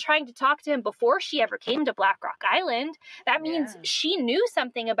must have been trying to talk to him before she ever came to Black Rock Island. That means she knew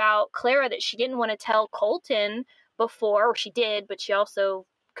something about Clara that she didn't want to tell Colton before, or she did, but she also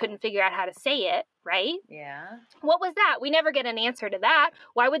couldn't figure out how to say it, right? Yeah. What was that? We never get an answer to that.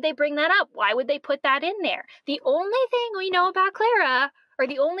 Why would they bring that up? Why would they put that in there? The only thing we know about Clara, or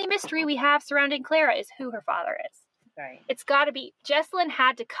the only mystery we have surrounding Clara, is who her father is. Right. It's got to be, Jessalyn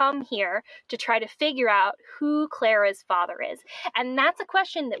had to come here to try to figure out who Clara's father is. And that's a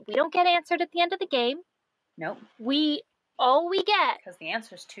question that we don't get answered at the end of the game. Nope. All we get. Because the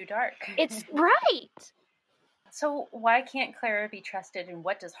answer's too dark. It's right. So why can't Clara be trusted, and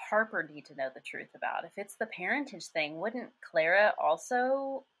what does Harper need to know the truth about? If it's the parentage thing, wouldn't Clara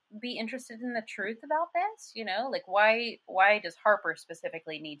also be interested in the truth about this? Like why does Harper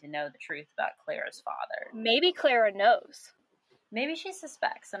specifically need to know the truth about Clara's father? Maybe Clara knows. Maybe she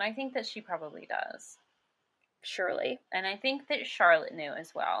suspects, and I think that she probably does. Surely. And I think that Charlotte knew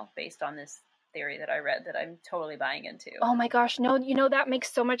as well, based on this theory that I read that I'm totally buying into. Oh my gosh, no, that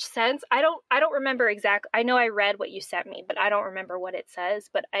makes so much sense. I don't remember exactly. I know I read what you sent me, but I don't remember what it says,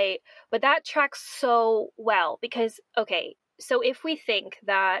 but that tracks so well because okay, so if we think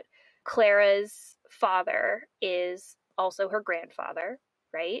that Clara's father is also her grandfather,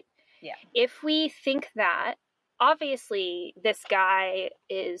 right? Yeah. If we think that, obviously this guy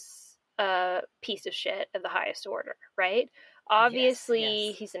is a piece of shit of the highest order, right? Obviously,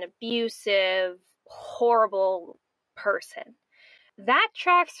 yes. He's an abusive, horrible person. That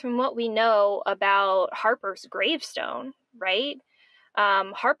tracks from what we know about Harper's gravestone, right?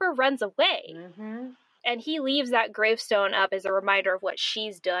 Harper runs away. And he leaves that gravestone up as a reminder of what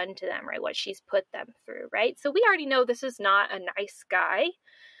she's done to them, right? What she's put them through, right? So we already know this is not a nice guy.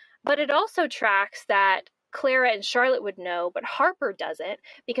 But it also tracks that Clara and Charlotte would know, but Harper doesn't,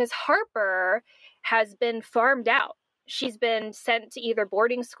 because Harper has been farmed out. She's been sent to either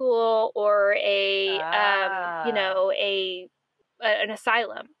boarding school or an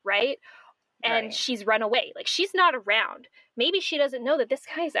asylum, right? And she's run away. Like, she's not around. Maybe she doesn't know that this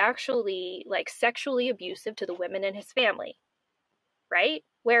guy is actually, like, sexually abusive to the women in his family, right?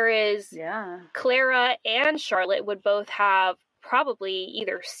 Whereas Clara and Charlotte would both have probably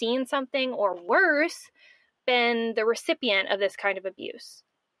either seen something or worse, been the recipient of this kind of abuse.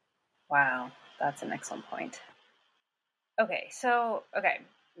 Wow, that's an excellent point.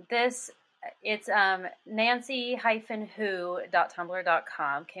 It's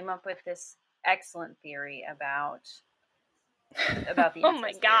Nancy-who.tumblr.com came up with this excellent theory about the oh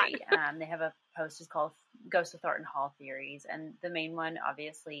my god theory. They have a post, it's called Ghost of Thornton Hall Theories, and the main one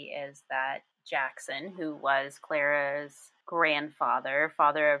obviously is that Jackson, who was Clara's grandfather,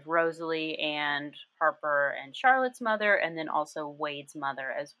 father of Rosalie and Harper and Charlotte's mother, and then also Wade's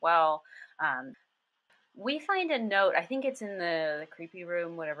mother as well. We find a note, I think it's in the creepy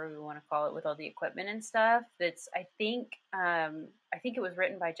room, whatever we want to call it, with all the equipment and stuff. That's, I think it was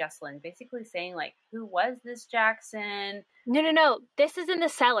written by Jessalyn, basically saying, like, who was this Jackson? No. This is in the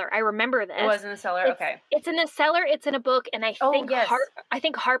cellar. I remember this. It was in the cellar? Okay. It's in the cellar. It's in a book, and I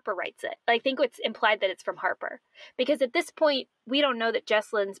think Harper writes it. I think it's implied that it's from Harper. Because at this point, we don't know that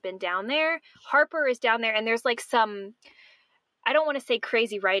Jessalyn's been down there. Harper is down there, and there's, like, some, I don't want to say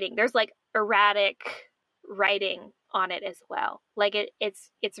crazy writing. There's, like, erratic writing on it as well. Like,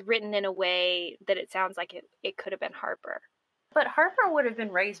 it's written in a way that it sounds like it could have been Harper. But Harper would have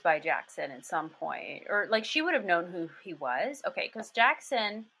been raised by Jackson at some point, or like she would have known who he was. Okay, because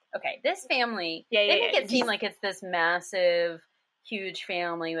Jackson. Okay, this family. They make it seem like it's this massive, huge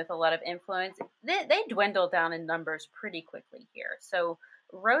family with a lot of influence. They dwindle down in numbers pretty quickly here. So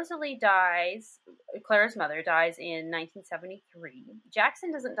Rosalie dies. Clara's mother dies in 1973.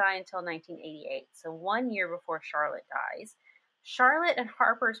 Jackson doesn't die until 1988. So 1 year before Charlotte dies. Charlotte and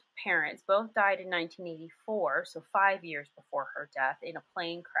Harper's parents both died in 1984, so 5 years before her death in a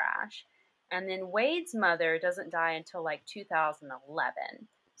plane crash. And then Wade's mother doesn't die until like 2011.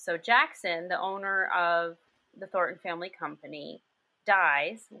 So Jackson, the owner of the Thornton Family Company,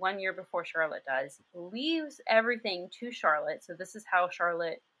 dies 1 year before Charlotte does, leaves everything to Charlotte. So this is how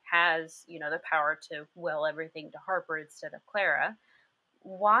Charlotte has, the power to will everything to Harper instead of Clara.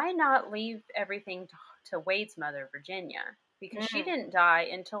 Why not leave everything to Wade's mother, Virginia? Because she didn't die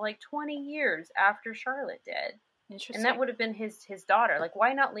until like 20 years after Charlotte did. Interesting. And that would have been his daughter. Like,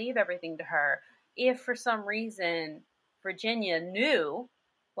 why not leave everything to her if for some reason Virginia knew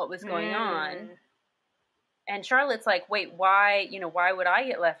what was going on? And Charlotte's like, wait, why would I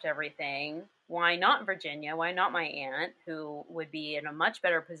get left everything? Why not Virginia? Why not my aunt, who would be in a much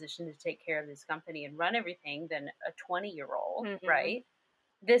better position to take care of this company and run everything than a 20-year-old, right?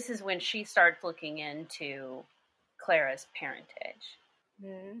 This is when she starts looking into Clara's parentage.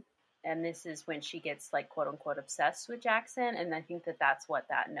 And this is when she gets, like, quote unquote obsessed with Jackson. And I think that that's what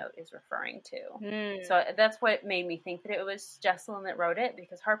that note is referring to. So that's what made me think that it was Jessalyn that wrote it,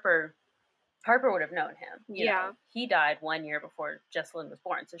 because Harper would have known him. You know, he died 1 year before Jessalyn was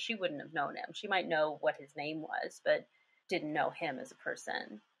born, so she wouldn't have known him. She might know what his name was, but didn't know him as a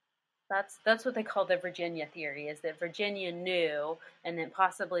person. That's what they call the Virginia theory, is that Virginia knew, and then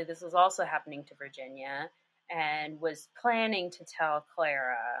possibly this was also happening to Virginia, and was planning to tell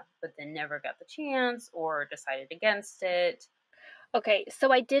Clara, but then never got the chance or decided against it. Okay,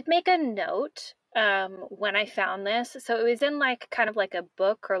 so I did make a note when I found this. So it was in like kind of like a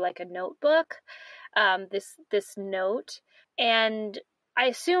book or like a notebook, this note, and I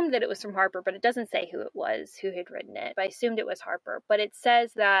assumed that it was from Harper, but it doesn't say who it was who had written it. But I assumed it was Harper. But it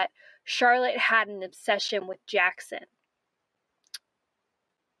says that Charlotte had an obsession with Jackson,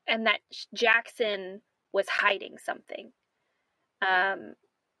 and that Jackson was hiding something.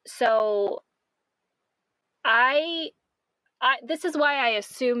 So this is why I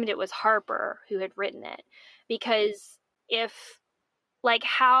assumed it was Harper who had written it, because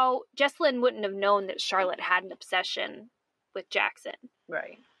how Jessalyn wouldn't have known that Charlotte had an obsession with Jackson.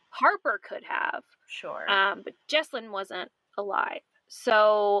 Right. Harper could have. Sure. But Jessalyn wasn't alive.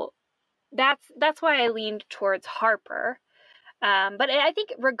 So that's why I leaned towards Harper. But I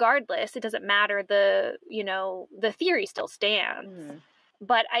think regardless, it doesn't matter. The theory still stands.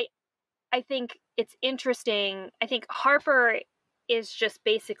 But I think it's interesting. I think Harper is just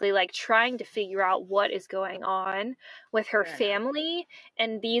basically like trying to figure out what is going on with her family.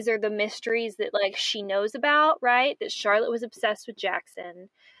 And these are the mysteries that like she knows about, right? That Charlotte was obsessed with Jackson,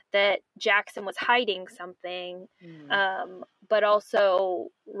 that Jackson was hiding something. But also,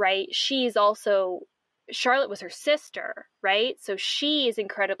 right, Charlotte was her sister, right? So she is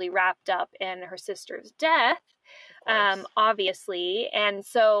incredibly wrapped up in her sister's death. Obviously, and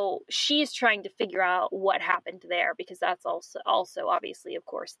so she's trying to figure out what happened there, because that's also obviously, of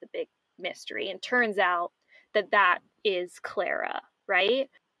course, the big mystery, and turns out that is Clara, right?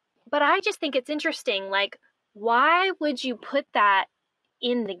 But I just think it's interesting, like, why would you put that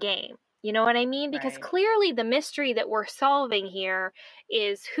in the game? You know what I mean? Because clearly the mystery that we're solving here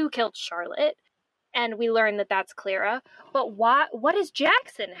is who killed Charlotte, and we learn that that's Clara, but what does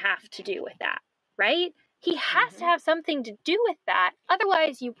Jackson have to do with that, right? He has to have something to do with that.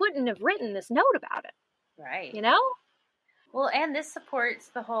 Otherwise, you wouldn't have written this note about it. Right. You know? Well, and this supports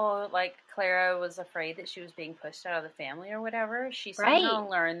the whole, like, Clara was afraid that she was being pushed out of the family or whatever. She somehow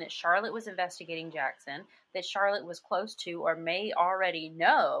learned that Charlotte was investigating Jackson, that Charlotte was close to or may already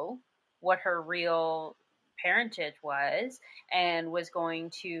know what her real parentage was, and was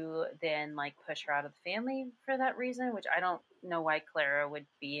going to then, like, push her out of the family for that reason, which I don't know why Clara would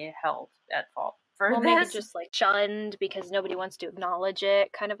be held at fault. Maybe just like shunned because nobody wants to acknowledge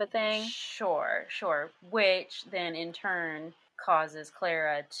it, kind of a thing. Sure. Which then in turn causes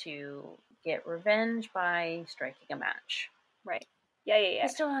Clara to get revenge by striking a match. Right. Yeah. I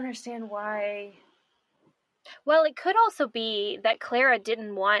still don't understand why. Well, it could also be that Clara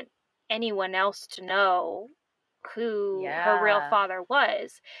didn't want anyone else to know who her real father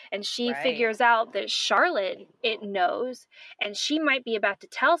was, and she figures out that Charlotte knows, and she might be about to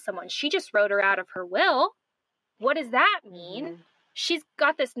tell someone. She just wrote her out of her will. What does that mean? She's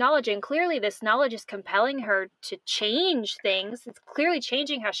got this knowledge, and clearly this knowledge is compelling her to change things. It's clearly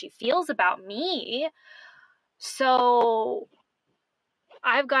changing how she feels about me. So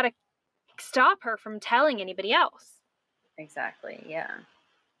I've got to stop her from telling anybody else. Exactly, yeah.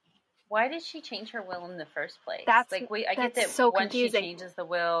 Why did she change her will in the first place? I get that so once confusing. She changes the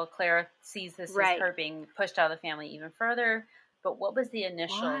will, Clara sees this as her being pushed out of the family even further. But what was the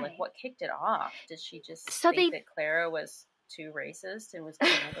initial, what kicked it off? Did she just think that Clara was too racist and was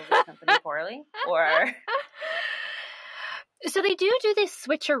going to handle this company poorly? Or... So they do this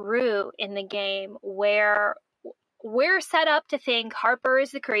switcheroo in the game where we're set up to think Harper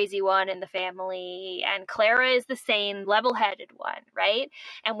is the crazy one in the family and Clara is the sane, level-headed one, right?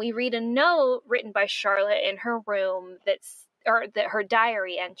 And we read a note written by Charlotte in her room her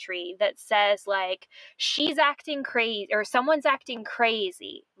diary entry that says, like, she's acting crazy, or someone's acting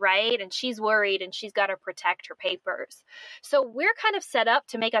crazy, right? And she's worried and she's got to protect her papers. So we're kind of set up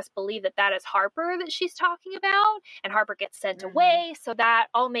to make us believe that that is Harper that she's talking about, and Harper gets sent away, so that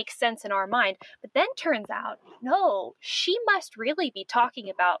all makes sense in our mind. But then turns out, no, she must really be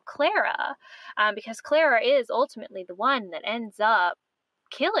talking about Clara, because Clara is ultimately the one that ends up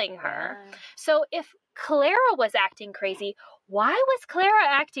killing her. Yeah. So if Clara was acting crazy, why was Clara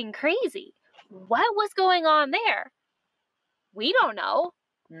acting crazy? What was going on there? We don't know.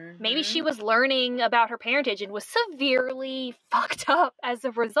 Maybe she was learning about her parentage and was severely fucked up as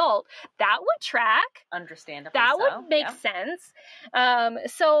a result. That would track. Understandably that so. would make sense.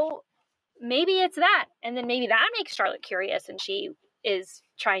 So maybe it's that. And then maybe that makes Charlotte curious and she is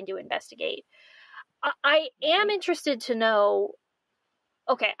trying to investigate. I am interested to know.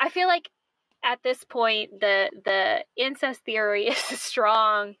 Okay, I feel like at this point, the incest theory is a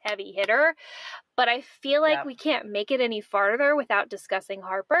strong, heavy hitter, but I feel like we can't make it any farther without discussing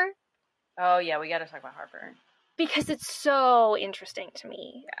Harper. Oh, yeah, we got to talk about Harper. Because it's so interesting to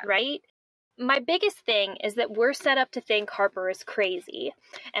me, right? My biggest thing is that we're set up to think Harper is crazy,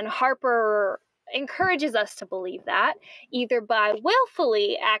 and Harper encourages us to believe that, either by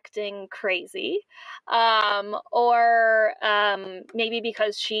willfully acting crazy, or maybe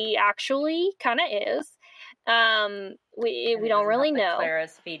because she actually kind of is. We don't really know.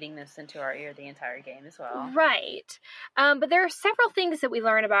 Clara's feeding this into our ear the entire game as well. Right. But there are several things that we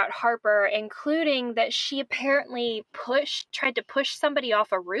learn about Harper, including that she apparently tried to push somebody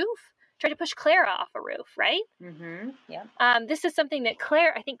off a roof. Tried to push Clara off a roof, right? Yeah. This is something that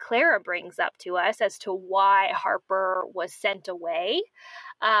I think Clara brings up to us as to why Harper was sent away.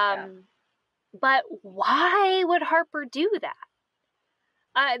 But why would Harper do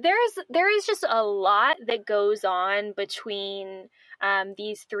that? There is just a lot that goes on between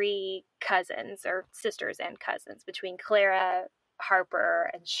these three cousins, or sisters and cousins, between Clara, Harper,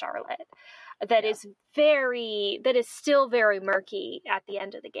 and Charlotte. That is still very murky at the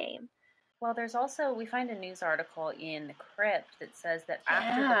end of the game. Well, there's also, we find a news article in the crypt that says that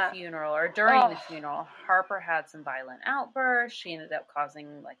after the funeral, or during the funeral, Harper had some violent outbursts. She ended up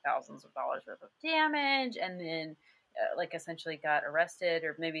causing like thousands of dollars worth of damage, and then essentially got arrested,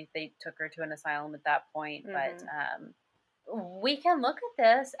 or maybe they took her to an asylum at that point. But we can look at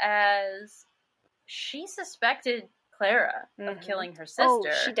this as she suspected Clara of killing her sister. Oh,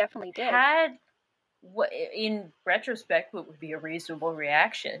 she definitely did. In retrospect, what would be a reasonable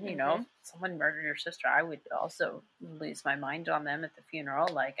reaction? You know, if someone murdered your sister, I would also lose my mind on them at the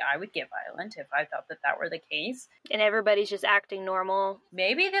funeral. Like, I would get violent if I thought that were the case. And everybody's just acting normal.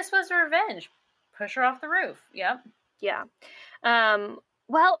 Maybe this was revenge. Push her off the roof. Yep. Yeah.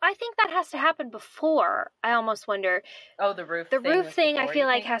 Well, I think that has to happen before. I almost wonder. Oh, the roof thing. The roof thing, I feel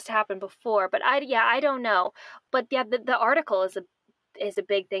like, has to happen before. But I don't know. But yeah, the article is a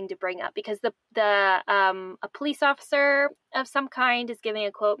big thing to bring up, because a police officer of some kind is giving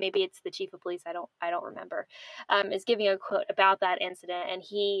a quote. Maybe it's the chief of police. I don't remember. Is giving a quote about that incident, and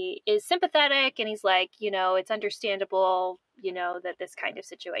he is sympathetic, and he's like, it's understandable, that this kind of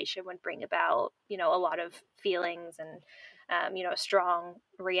situation would bring about, a lot of feelings and, a strong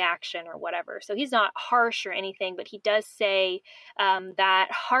reaction or whatever. So he's not harsh or anything, but he does say that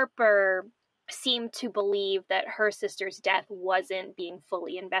Harper seemed to believe that her sister's death wasn't being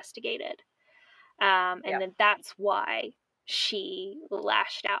fully investigated. And then that's why she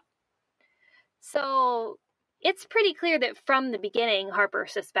lashed out. So it's pretty clear that from the beginning, Harper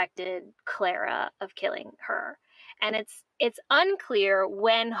suspected Clara of killing her. And it's unclear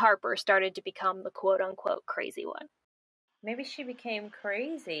when Harper started to become the quote-unquote crazy one. Maybe she became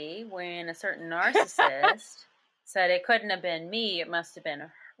crazy when a certain narcissist said, it couldn't have been me, it must have been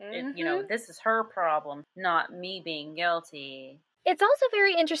her. This is her problem, not me being guilty. It's also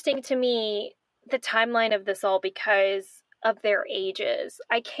very interesting to me, the timeline of this all, because of their ages.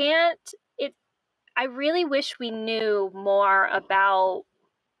 I really wish we knew more about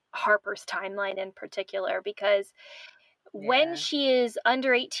Harper's timeline in particular, because when she is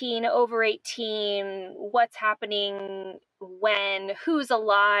under 18, over 18, what's happening when, who's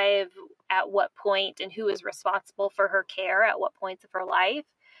alive at what point, and who is responsible for her care at what points of her life,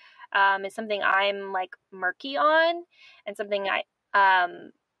 is something I'm murky on, and something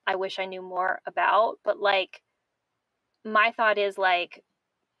I wish I knew more about. But my thought is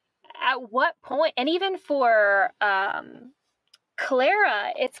at what point, and even for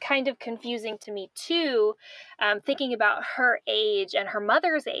Clara, it's kind of confusing to me too, thinking about her age and her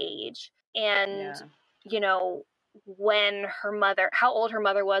mother's age, and when how old her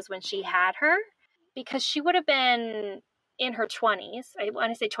mother was when she had her, because she would have been in her 20s. I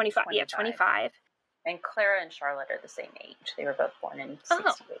want to say 25. Yeah, 25. And Clara and Charlotte are the same age. They were both born in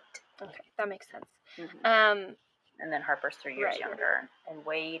 68. Okay, that makes sense. Mm-hmm. And then Harper's 3 years younger. And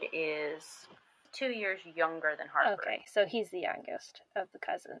Wade is 2 years younger than Harper. Okay, so he's the youngest of the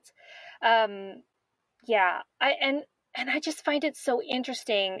cousins. Yeah, I just find it so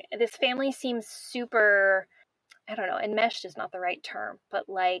interesting. This family seems super, I don't know, enmeshed is not the right term, but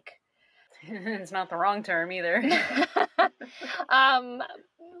like... It's not the wrong term either.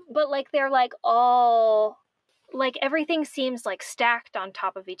 But like they're like all, like everything seems like stacked on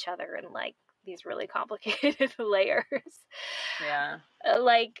top of each other in like these really complicated layers. Yeah.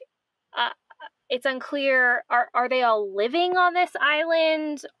 It's unclear, are they all living on this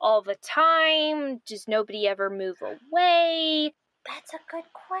island all the time? Does nobody ever move away? That's a good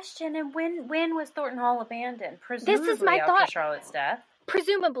question. And when was Thornton Hall abandoned? Presumably this is my after thought. Charlotte's death.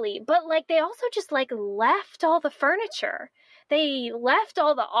 Presumably, but like they also just like left all the furniture. They left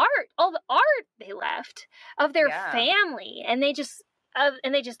all the art they left of their family, and they just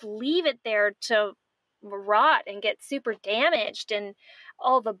leave it there to rot and get super damaged, and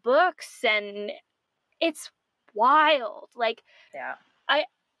all the books, and it's wild. Like, yeah.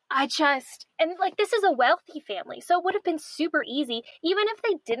 I just, and like, this is a wealthy family, so it would have been super easy, even if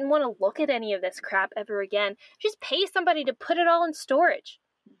they didn't want to look at any of this crap ever again, just pay somebody to put it all in storage.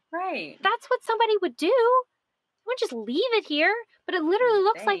 Right. That's what somebody would do. You wouldn't just leave it here, but it literally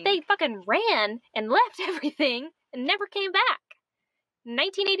looks like they fucking ran and left everything and never came back.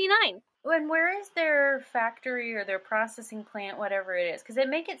 1989. And where is their factory or their processing plant, whatever it is? Because they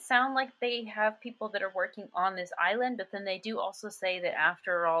make it sound like they have people that are working on this island, but then they do also say that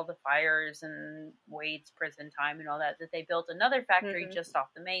after all the fires and Wade's prison time and all that they built another factory just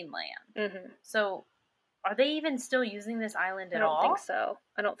off the mainland. Mm-hmm. So are they even still using this island at all?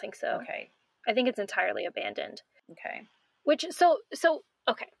 I don't think so. Okay. I think it's entirely abandoned. Okay.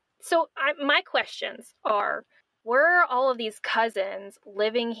 My questions are, were all of these cousins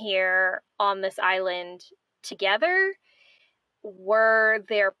living here on this island together? Were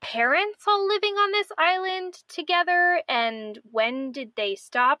their parents all living on this island together? And when did they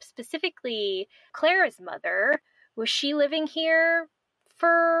stop? Specifically, Clara's mother, was she living here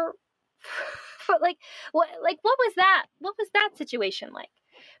for what was that? What was that situation like?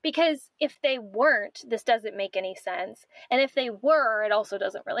 Because if they weren't, this doesn't make any sense. And if they were, it also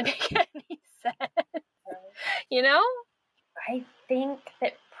doesn't really make any sense. You know? I think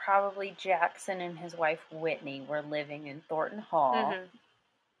that probably Jackson and his wife Whitney were living in Thornton Hall,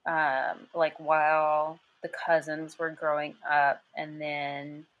 while the cousins were growing up, and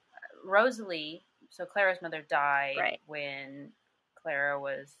then Rosalie, so Clara's mother died when Clara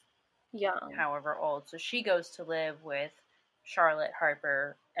was young, however old, so she goes to live with Charlotte,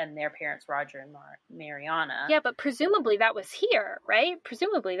 Harper, and their parents, Roger and Mariana. Yeah, but presumably that was here, right?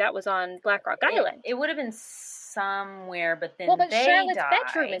 Presumably that was on Black Rock Island. It would have been somewhere, but then they Charlotte's die.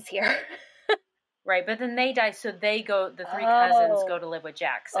 bedroom is here. Right, but then they die, so the three cousins go to live with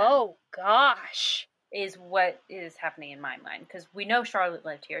Jackson. Oh, gosh. Is what is happening in my mind, because we know Charlotte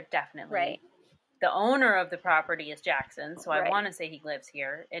lived here, definitely. Right. The owner of the property is Jackson, so I want to say he lives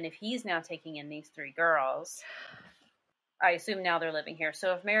here, and if he's now taking in these three girls, I assume now they're living here.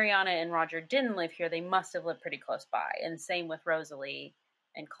 So if Mariana and Roger didn't live here, they must have lived pretty close by. And same with Rosalie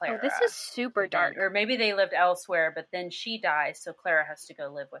and Clara. Oh, this is super dark. Or maybe they lived elsewhere, but then she dies, so Clara has to go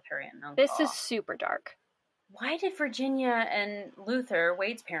live with her aunt and uncle. This is super dark. Why did Virginia and Luther,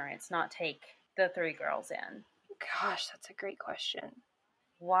 Wade's parents, not take the three girls in? Gosh, that's a great question.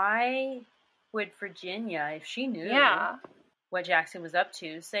 Why would Virginia, if she knew what Jackson was up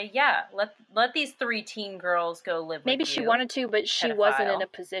to, say, let these three teen girls go live with you? Maybe she wanted to, but she wasn't in a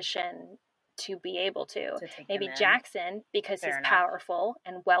position to be able to. Maybe Jackson, because he's powerful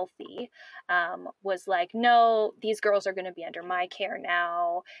and wealthy, was like, no, these girls are going to be under my care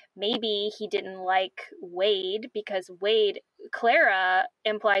now. Maybe he didn't like Wade because Clara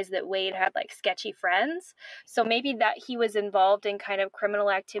implies that Wade had like sketchy friends. So maybe that he was involved in kind of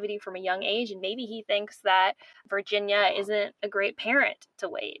criminal activity from a young age, and maybe he thinks that Virginia isn't a great parent to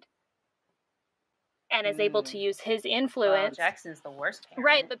Wade. And is able to use his influence. Well, Jackson's the worst parent.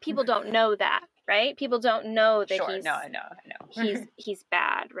 Right, but people don't know that, right? People don't know that he's... No, I know. he's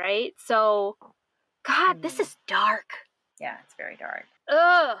bad, right? So, God, this is dark. Yeah, it's very dark.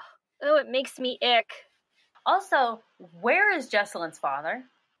 Ugh. Oh, it makes me ick. Also, where is Jessalyn's father?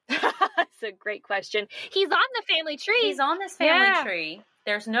 That's a great question. He's on the family tree. He's on this family tree.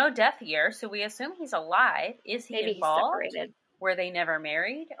 There's no death here, so we assume he's alive. Is he Maybe involved? He's separated. Were they never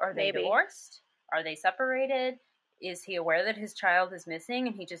married? Are they Maybe. divorced? Are they separated? Is he aware that his child is missing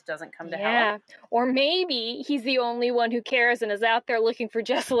and he just doesn't come to help? Yeah. Or maybe he's the only one who cares and is out there looking for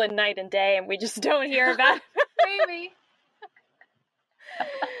Jessalyn night and day and we just don't hear about it. Maybe.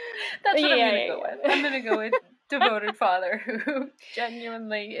 That's what I'm going to go with. I'm going to go with devoted father who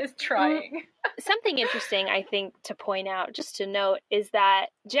genuinely is trying. Something interesting, I think, to point out, just to note, is that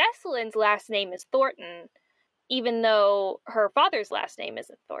Jessalyn's last name is Thornton, even though her father's last name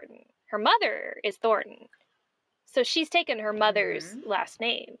isn't Thornton. Her mother is Thornton. So she's taken her mother's last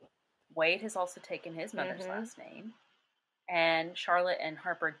name. Wade has also taken his mother's last name. And Charlotte and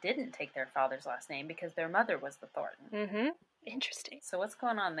Harper didn't take their father's last name because their mother was the Thornton. Mm-hmm. Interesting. So what's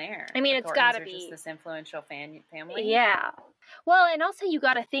going on there? I mean, it's got to be just this influential family. Yeah. Well, and also you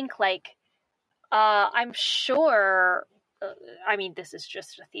got to think like, I'm sure. I mean, this is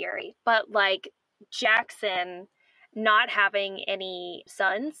just a theory, but like Jackson not having any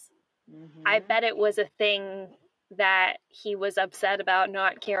sons, I bet it was a thing that he was upset about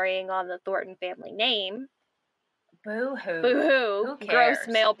not carrying on the Thornton family name. Boo-hoo. Boo-hoo. Who cares? Gross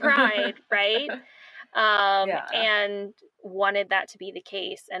male pride, right? And wanted that to be the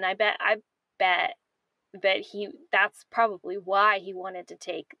case. And I bet that that's probably why he wanted to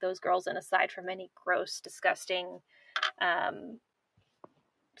take those girls in, aside from any gross, disgusting,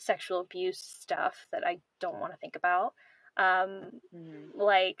 sexual abuse stuff that I don't want to think about.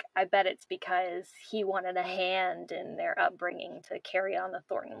 Like, I bet it's because he wanted a hand in their upbringing to carry on the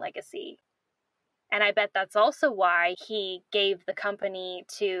Thornton legacy. And I bet that's also why he gave the company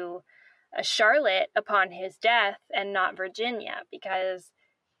to Charlotte upon his death and not Virginia, because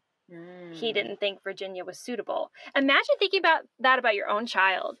he didn't think Virginia was suitable. Imagine thinking about that about your own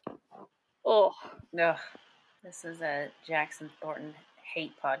child. Oh. Ugh. This is a Jackson Thornton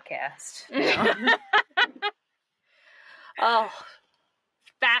hate podcast. Oh,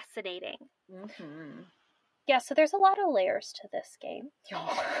 fascinating. Yeah, so there's a lot of layers to this game.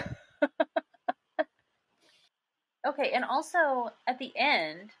 Okay, and also at the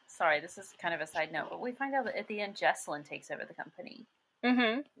end, sorry, this is kind of a side note, but we find out that at the end, Jessalyn takes over the company.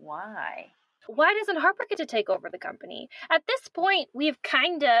 Why? Why doesn't Harper get to take over the company? At this point, we've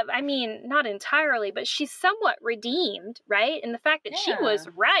kind of, I mean, not entirely, but she's somewhat redeemed, right? And the fact that she was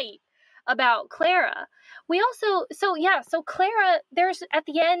right about Clara. We also, so Clara, there's, at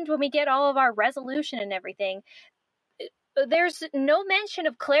the end, when we get all of our resolution and everything, there's no mention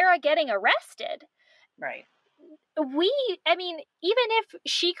of Clara getting arrested. Right. I mean, even if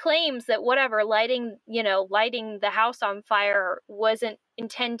she claims that whatever, lighting the house on fire wasn't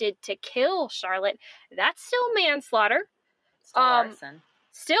intended to kill Charlotte, that's still manslaughter. Still arson.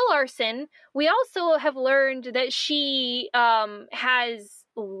 Still arson. We also have learned that she has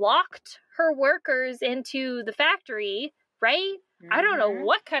locked her workers into the factory, right? I don't know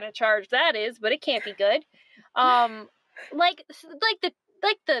what kind of charge that is, but it can't be good.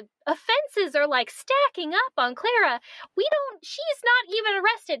 Like the offenses are like stacking up on Clara. She's not even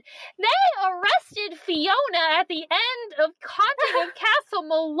arrested. They arrested Fiona at the end of Haunting of Castle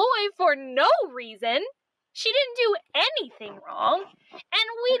Malloy for no reason. She didn't do anything wrong. And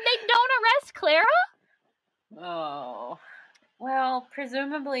they don't arrest Clara? Oh. Well,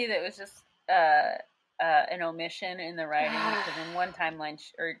 presumably that was just an omission in the writing, because in one timeline,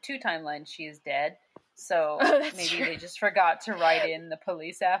 or two timelines, she is dead. So maybe they just forgot to write in the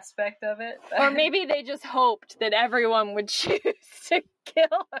police aspect of it. Or maybe they just hoped that everyone would choose to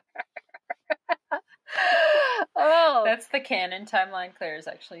kill her. Oh. That's the canon timeline. Claire's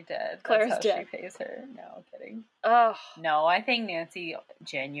actually dead. Claire's That's how dead. she pays her. No, kidding. Oh. No, I think Nancy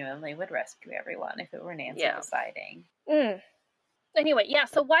genuinely would rescue everyone if it were Nancy deciding. Anyway,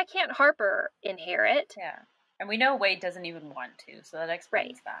 so why can't Harper inherit? Yeah. And we know Wade doesn't even want to, so that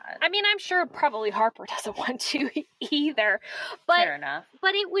explains that. I mean, I'm sure probably Harper doesn't want to either. But, fair enough.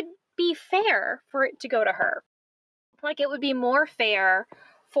 But it would be fair for it to go to her. Like, it would be more fair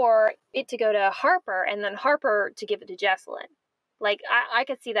for it to go to Harper and then Harper to give it to Jessalyn. Like, I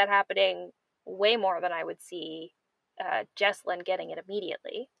could see that happening way more than I would see Jessalyn getting it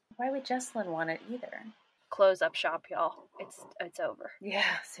immediately. Why would Jessalyn want it either? Close up shop, y'all. It's over.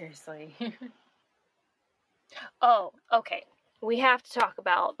 Yeah, seriously. Oh, okay. We have to talk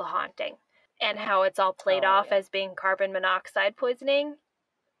about the haunting and how it's all played off as being carbon monoxide poisoning.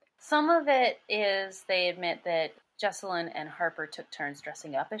 Some of it is they admit that Jessalyn and Harper took turns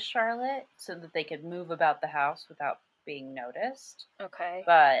dressing up as Charlotte so that they could move about the house without being noticed. Okay.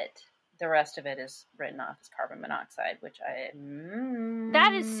 But the rest of it is written off as carbon monoxide, which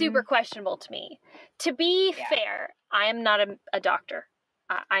That is super questionable to me. To be fair, I am not a doctor.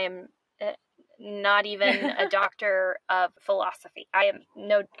 I am not even a doctor of philosophy. I am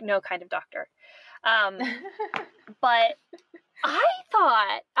no kind of doctor. But I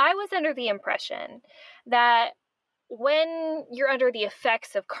thought, I was under the impression that when you're under the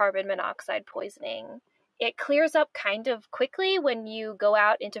effects of carbon monoxide poisoning, it clears up kind of quickly when you go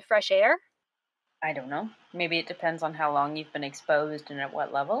out into fresh air. I don't know. Maybe it depends on how long you've been exposed and at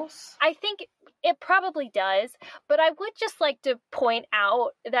what levels. I think it probably does, but I would just like to point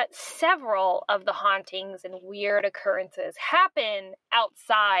out that several of the hauntings and weird occurrences happen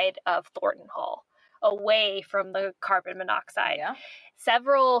outside of Thornton Hall, away from the carbon monoxide. Yeah.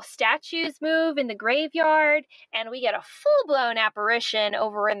 Several statues move in the graveyard, and we get a full-blown apparition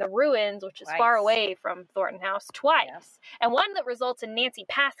over in the ruins, which is far away from Thornton House, twice. And one that results in Nancy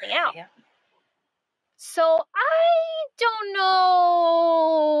passing out. Yeah. So I don't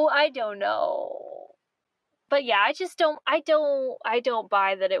know. But yeah, I don't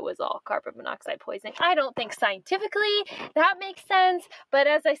buy that it was all carbon monoxide poisoning. I don't think scientifically that makes sense, but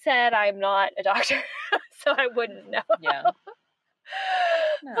as I said, I'm not a doctor, so I wouldn't know. Yeah.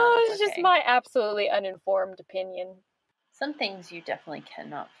 No, it's just my absolutely uninformed opinion. Some things you definitely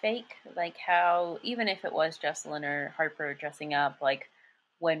cannot fake, like how, even if it was Jessalyn or Harper dressing up, like,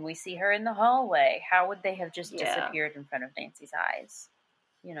 when we see her in the hallway, how would they have just disappeared in front of Nancy's eyes?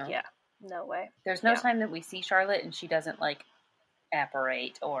 You know? Yeah, no way. There's no time that we see Charlotte and she doesn't, like,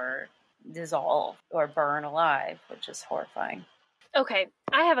 apparate or dissolve or burn alive, which is horrifying. Okay,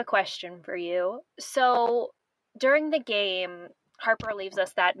 I have a question for you. So, during the game, Harper leaves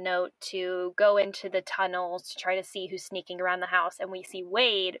us that note to go into the tunnels to try to see who's sneaking around the house, and we see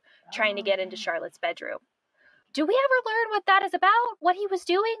Wade trying to get into Charlotte's bedroom. Do we ever learn what that is about? What he was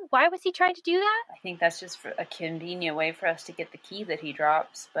doing? Why was he trying to do that? I think that's just a convenient way for us to get the key that he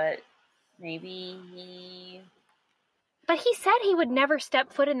drops, but maybe he... But he said he would never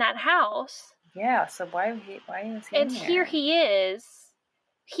step foot in that house. Yeah, so why was he And in there? here he is.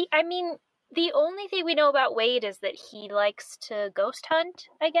 The only thing we know about Wade is that he likes to ghost hunt,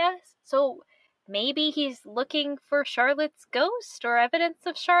 I guess. So maybe he's looking for Charlotte's ghost or evidence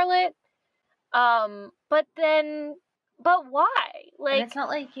of Charlotte. But why? Like, and it's not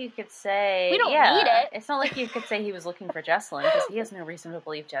like you could say... We don't need it. It's not like you could say he was looking for Jessalyn, because he has no reason to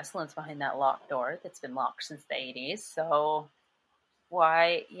believe Jessalyn's behind that locked door that's been locked since the 80s, so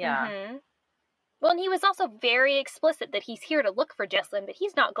why... Yeah. Mm-hmm. Well, and he was also very explicit that he's here to look for Jessalyn, but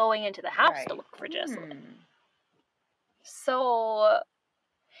he's not going into the house to look for Jessalyn. So...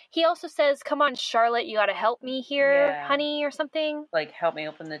 He also says, come on, Charlotte, you gotta help me here, honey, or something. Like, help me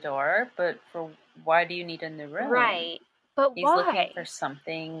open the door, but why do you need in the room? Right. But He's why? Looking for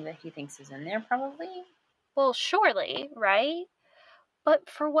something that he thinks is in there, probably? Well, surely, right? But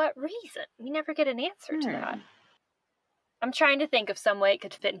for what reason? We never get an answer to that. I'm trying to think of some way it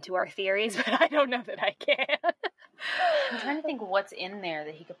could fit into our theories, but I don't know that I can. I'm trying to think what's in there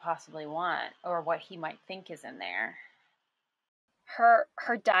that he could possibly want, or what he might think is in there.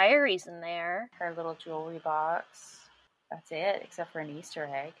 Her diary's in there. Her little jewelry box. That's it, except for an Easter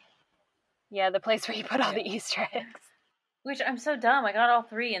egg. Yeah, the place where you put all the Easter eggs. Which, I'm so dumb. I got all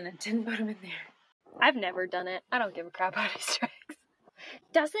 3 and then didn't put them in there. I've never done it. I don't give a crap about Easter eggs.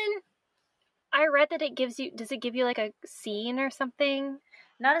 I read that does it give you like a scene or something?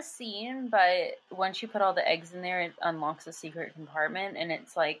 Not a scene, but once you put all the eggs in there, it unlocks a secret compartment, and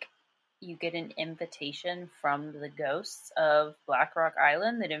it's like, you get an invitation from the ghosts of Black Rock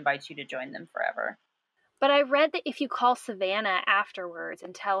Island that invites you to join them forever. But I read that if you call Savannah afterwards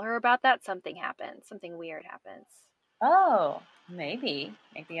and tell her about that, something happens. Something weird happens. Oh, maybe.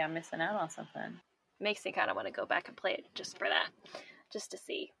 Maybe I'm missing out on something. Makes me kind of want to go back and play it just for that. Just to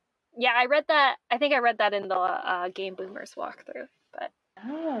see. Yeah, I read that. I think I read that in the Game Boomers walkthrough. But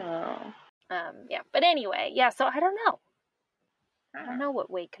yeah. But anyway, yeah, so I don't know. I don't know what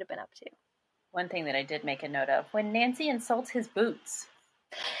Wade could have been up to. One thing that I did make a note of, when Nancy insults his boots.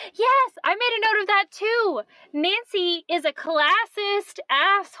 Yes, I made a note of that too. Nancy is a classist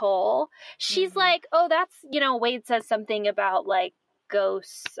asshole. She's like, oh, that's, Wade says something about like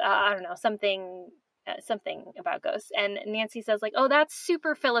ghosts. I don't know, something about ghosts. And Nancy says like, oh, that's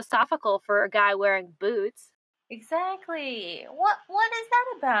super philosophical for a guy wearing boots. Exactly. What is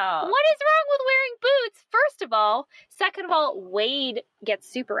that about? What is wrong with wearing boots? First of all. Second of all, Wade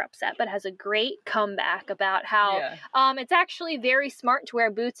gets super upset, but has a great comeback about how it's actually very smart to wear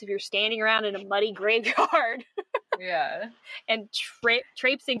boots if you're standing around in a muddy graveyard. And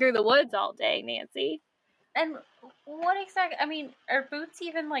traipsing through the woods all day, Nancy. And what exactly, I mean, are boots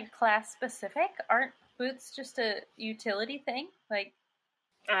even like class specific? Aren't boots just a utility thing? Like,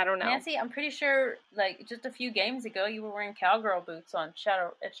 I don't know. Nancy, I'm pretty sure, like, just a few games ago, you were wearing cowgirl boots at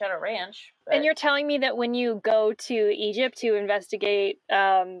Shadow Ranch. But... And you're telling me that when you go to Egypt to investigate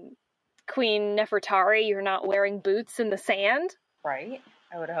Queen Nefertari, you're not wearing boots in the sand? Right.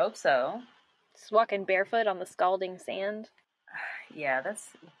 I would hope so. Just walking barefoot on the scalding sand? Yeah, that's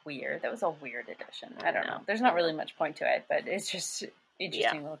weird. That was a weird addition. I don't know. There's not really much point to it, but it's just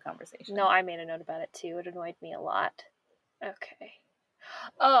interesting little conversation. No, I made a note about it too. It annoyed me a lot. Okay.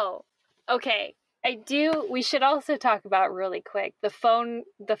 Oh, okay. We should also talk about really quick the phone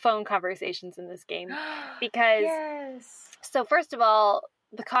conversations in this game. Because, yes. So first of all,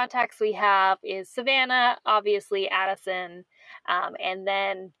 the contacts we have is Savannah, obviously Addison, and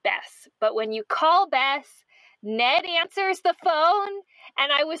then Bess. But when you call Bess, Ned answers the phone,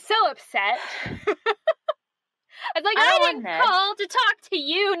 and I was so upset. I was like, I didn't call to talk to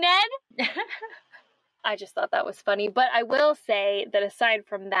you, Ned. I just thought that was funny. But I will say that aside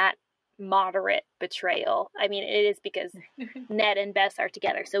from that moderate betrayal, I mean, it is because Ned and Bess are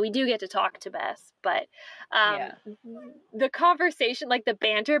together, so we do get to talk to Bess. But the conversation, like the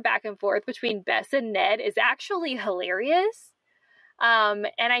banter back and forth between Bess and Ned is actually hilarious. And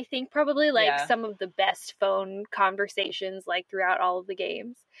I think probably some of the best phone conversations like throughout all of the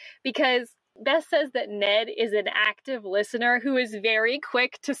games, because Bess says that Ned is an active listener who is very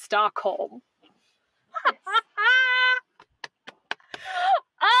quick to Stockholm.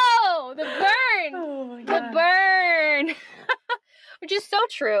 Oh, the burn! Oh the burn! Which is so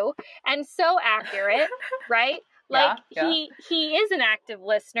true and so accurate, right? Like, he is an active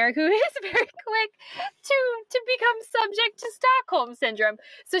listener who is very quick to become subject to Stockholm Syndrome.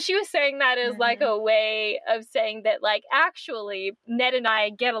 So she was saying that as, like, a way of saying that, like, actually, Ned and I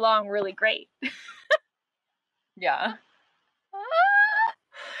get along really great. Yeah.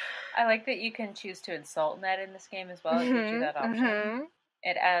 I like that you can choose to insult Ned in this game as well. It gives you that option.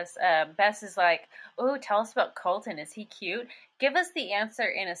 It as Bess is like, oh, tell us about Colton. Is he cute? Give us the answer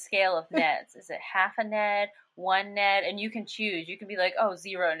in a scale of Neds. Is it half a Ned, one Ned? And you can choose. You can be like, oh,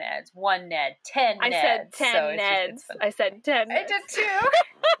 0 Neds, 1 Ned, 10 Neds. I said 10 Neds. I said 10 Neds. I did too.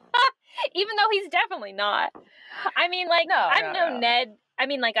 Even though he's definitely not. I mean, like, I'm no Ned. I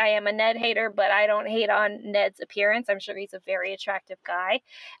mean, like, I am a Ned hater, but I don't hate on Ned's appearance. I'm sure he's a very attractive guy.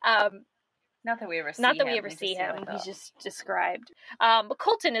 Not that we ever see him. He's just described. But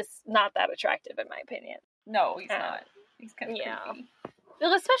Colton is not that attractive, in my opinion. No, he's not. He's kind of creepy.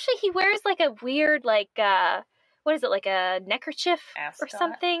 Well, especially he wears, like, a weird, like, what is it, like a neckerchief or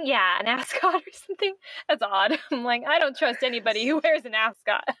something? Yeah, an ascot or something. That's odd. I'm like, I don't trust anybody who wears an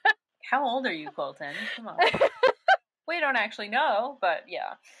ascot. How old are you, Colton? Come on. We don't actually know, but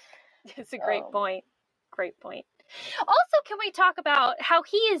yeah. It's a great point. Great point. Also, can we talk about how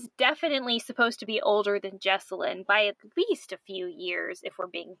he is definitely supposed to be older than Jessalyn by at least a few years, if we're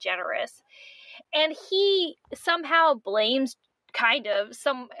being generous. And he somehow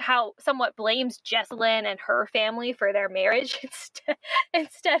somewhat blames Jessalyn and her family for their marriage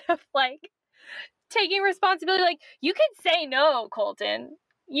instead of, like, taking responsibility. Like, you could say no, Colton.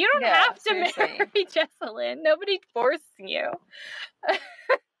 You don't have to marry Jessalyn. Nobody's forcing you.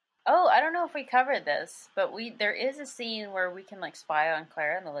 Oh, I don't know if we covered this, but there is a scene where we can, like, spy on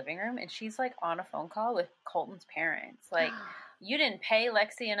Clara in the living room, and she's, like, on a phone call with Colton's parents. Like, you didn't pay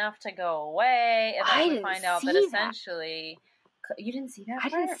Lexi enough to go away, and then we find out that essentially... You didn't see that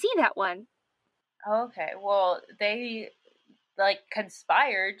part? I didn't see that one. Oh, okay. Well, they, like,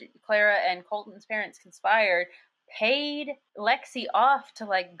 conspired. Clara and Colton's parents conspired, paid Lexi off to,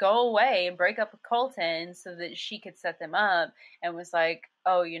 like, go away and break up with Colton so that she could set them up, and was like,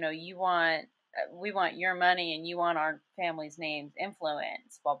 oh, you know, we want your money and you want our family's name's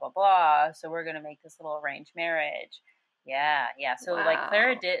influence, blah, blah, blah, so we're going to make this little arranged marriage. Yeah. So, like,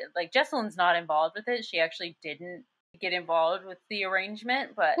 Clara did, like, Jessalyn's not involved with it. She actually didn't get involved with the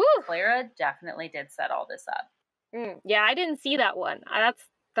arrangement, but Clara definitely did set all this up. Yeah, I didn't see that one.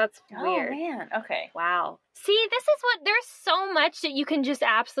 That's weird. Oh, man. Okay. Wow. See, this is there's so much that you can just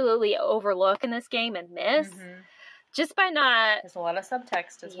absolutely overlook in this game and miss. Just by not... There's a lot of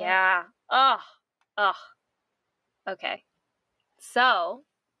subtext as well. Yeah. Ugh. Okay. So...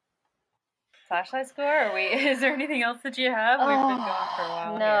 Flashlight score? Is there anything else that you have? We've been going for a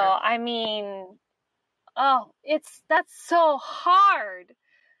while No, here. I mean... that's so hard.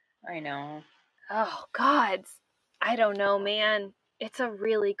 I know. Oh, gods. I don't know, man. It's a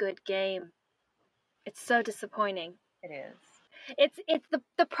really good game. It's so disappointing. It is. It's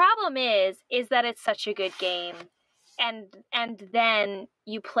the problem is that it's such a good game, and then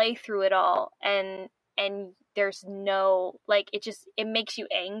you play through it all, and there's no, like, it makes you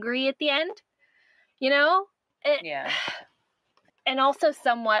angry at the end, you know? Yeah. And also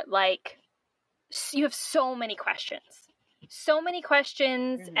somewhat like, you have so many questions. So many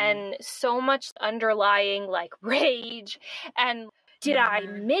questions and so much underlying like rage and did I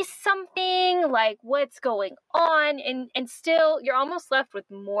miss something? Like what's going on? And still you're almost left with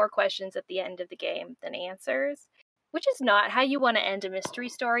more questions at the end of the game than answers, which is not how you want to end a mystery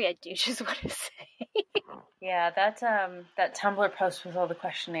story. I do just want to say. Yeah, that Tumblr post with all the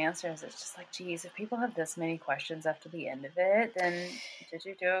question and answers, it's just like, geez, if people have this many questions after the end of it, then did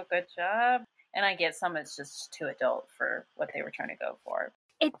you do a good job? And I get some it's just too adult for what they were trying to go for.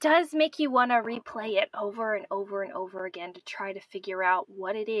 It does make you want to replay it over and over and over again to try to figure out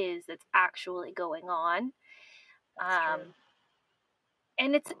what it is that's actually going on. That's true.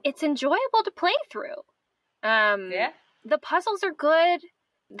 And it's enjoyable to play through. The puzzles are good.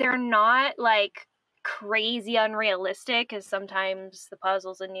 They're not like crazy unrealistic as sometimes the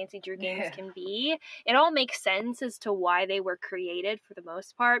puzzles in Nancy Drew games can be. It all makes sense as to why they were created for the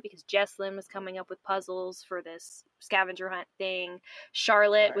most part, because Jesslyn was coming up with puzzles for this scavenger hunt thing.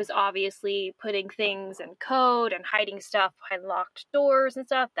 Charlotte was obviously putting things in code and hiding stuff behind locked doors and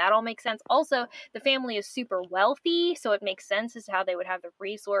stuff. That all makes sense. Also, the family is super wealthy, so it makes sense as to how they would have the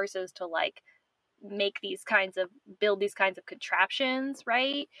resources to like build these kinds of contraptions,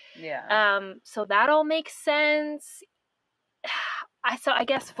 right? Yeah. So that all makes sense. I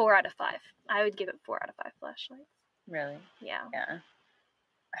guess 4 out of 5. I would give it 4 out of 5 flashlights. Really? Yeah. I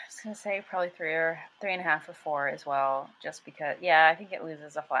was gonna say probably 3 or 3.5 or 4 as well, just because. Yeah, I think it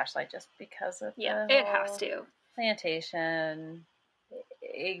loses a flashlight just because of it has to. Plantation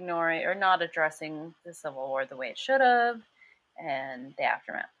ignoring or not addressing the Civil War the way it should have, and the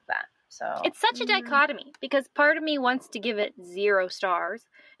aftermath of that. So it's such a dichotomy, because part of me wants to give it 0 stars,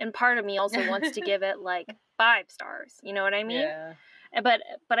 and part of me also wants to give it like 5 stars. You know what I mean? Yeah. But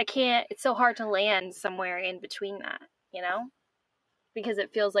I can't. It's so hard to land somewhere in between that, you know, because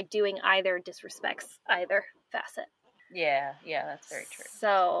it feels like doing either disrespects either facet. Yeah, that's very true.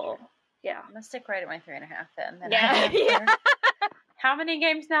 So yeah, I'm gonna stick right at my 3.5 then. Yeah. How many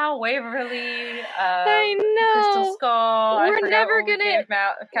games now? Waverly, I know. Crystal Skull. We're never gonna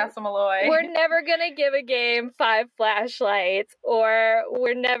Castle Malloy. We're never gonna give a game 5 flashlights, or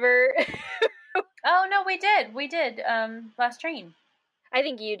we're never. Oh no, we did. Last Train. I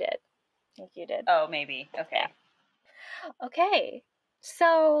think you did. Oh, maybe. Okay. Yeah. Okay.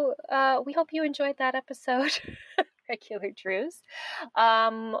 So we hope you enjoyed that episode. Regular Drews.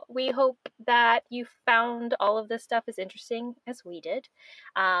 We hope that you found all of this stuff as interesting as we did.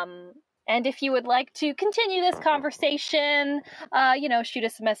 And if you would like to continue this conversation, shoot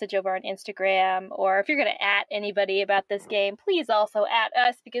us a message over on Instagram, or if you're going to at anybody about this game, please also at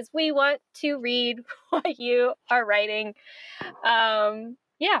us, because we want to read what you are writing.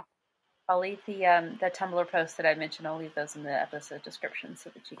 Yeah. I'll leave the Tumblr posts that I mentioned. I'll leave those in the episode description so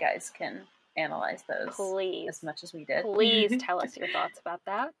that you guys can analyze those as much as we did. Please tell us your thoughts about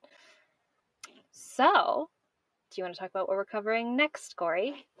that. So, do you want to talk about what we're covering next,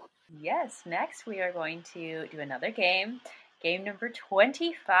 Corey? Yes, next we are going to do another game. Game number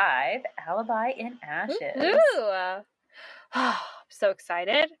 25, Alibi in Ashes. Ooh! I'm so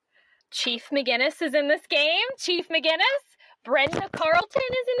excited. Chief McGinnis is in this game. Chief McGinnis. Brenda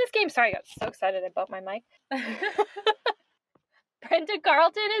Carlton is in this game. Sorry, I got so excited I bumped my mic. Brenda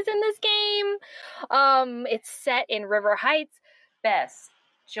Carlton is in this game. It's set in River Heights. Bess,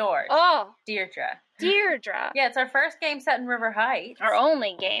 George, Deirdre. Yeah, it's our first game set in River Heights. Our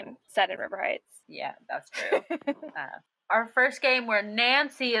only game set in River Heights. Yeah, that's true. Our first game where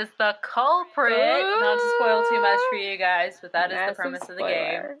Nancy is the culprit. Ooh. Not to spoil too much for you guys, but that is the premise of the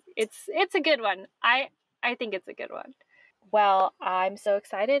game. It's a good one. I think it's a good one. Well, I'm so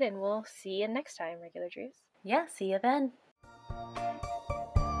excited, and we'll see you next time, Regular Drews. Yeah, see you then.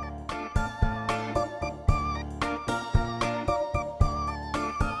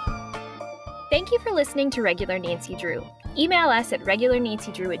 Thank you for listening to Regular Nancy Drew. Email us at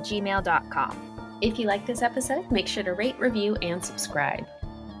regularnancydrew@gmail.com. If you like this episode, make sure to rate, review, and subscribe.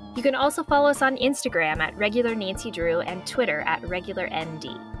 You can also follow us on Instagram at Regular Nancy Drew and Twitter at RegularND.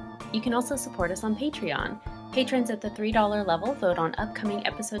 You can also support us on Patreon. Patrons at the $3 level vote on upcoming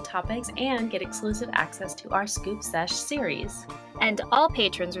episode topics and get exclusive access to our Scoop Sesh series. And all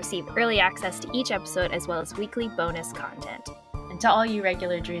patrons receive early access to each episode, as well as weekly bonus content. And to all you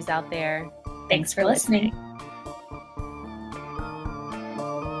Regular Drews out there, thanks for listening.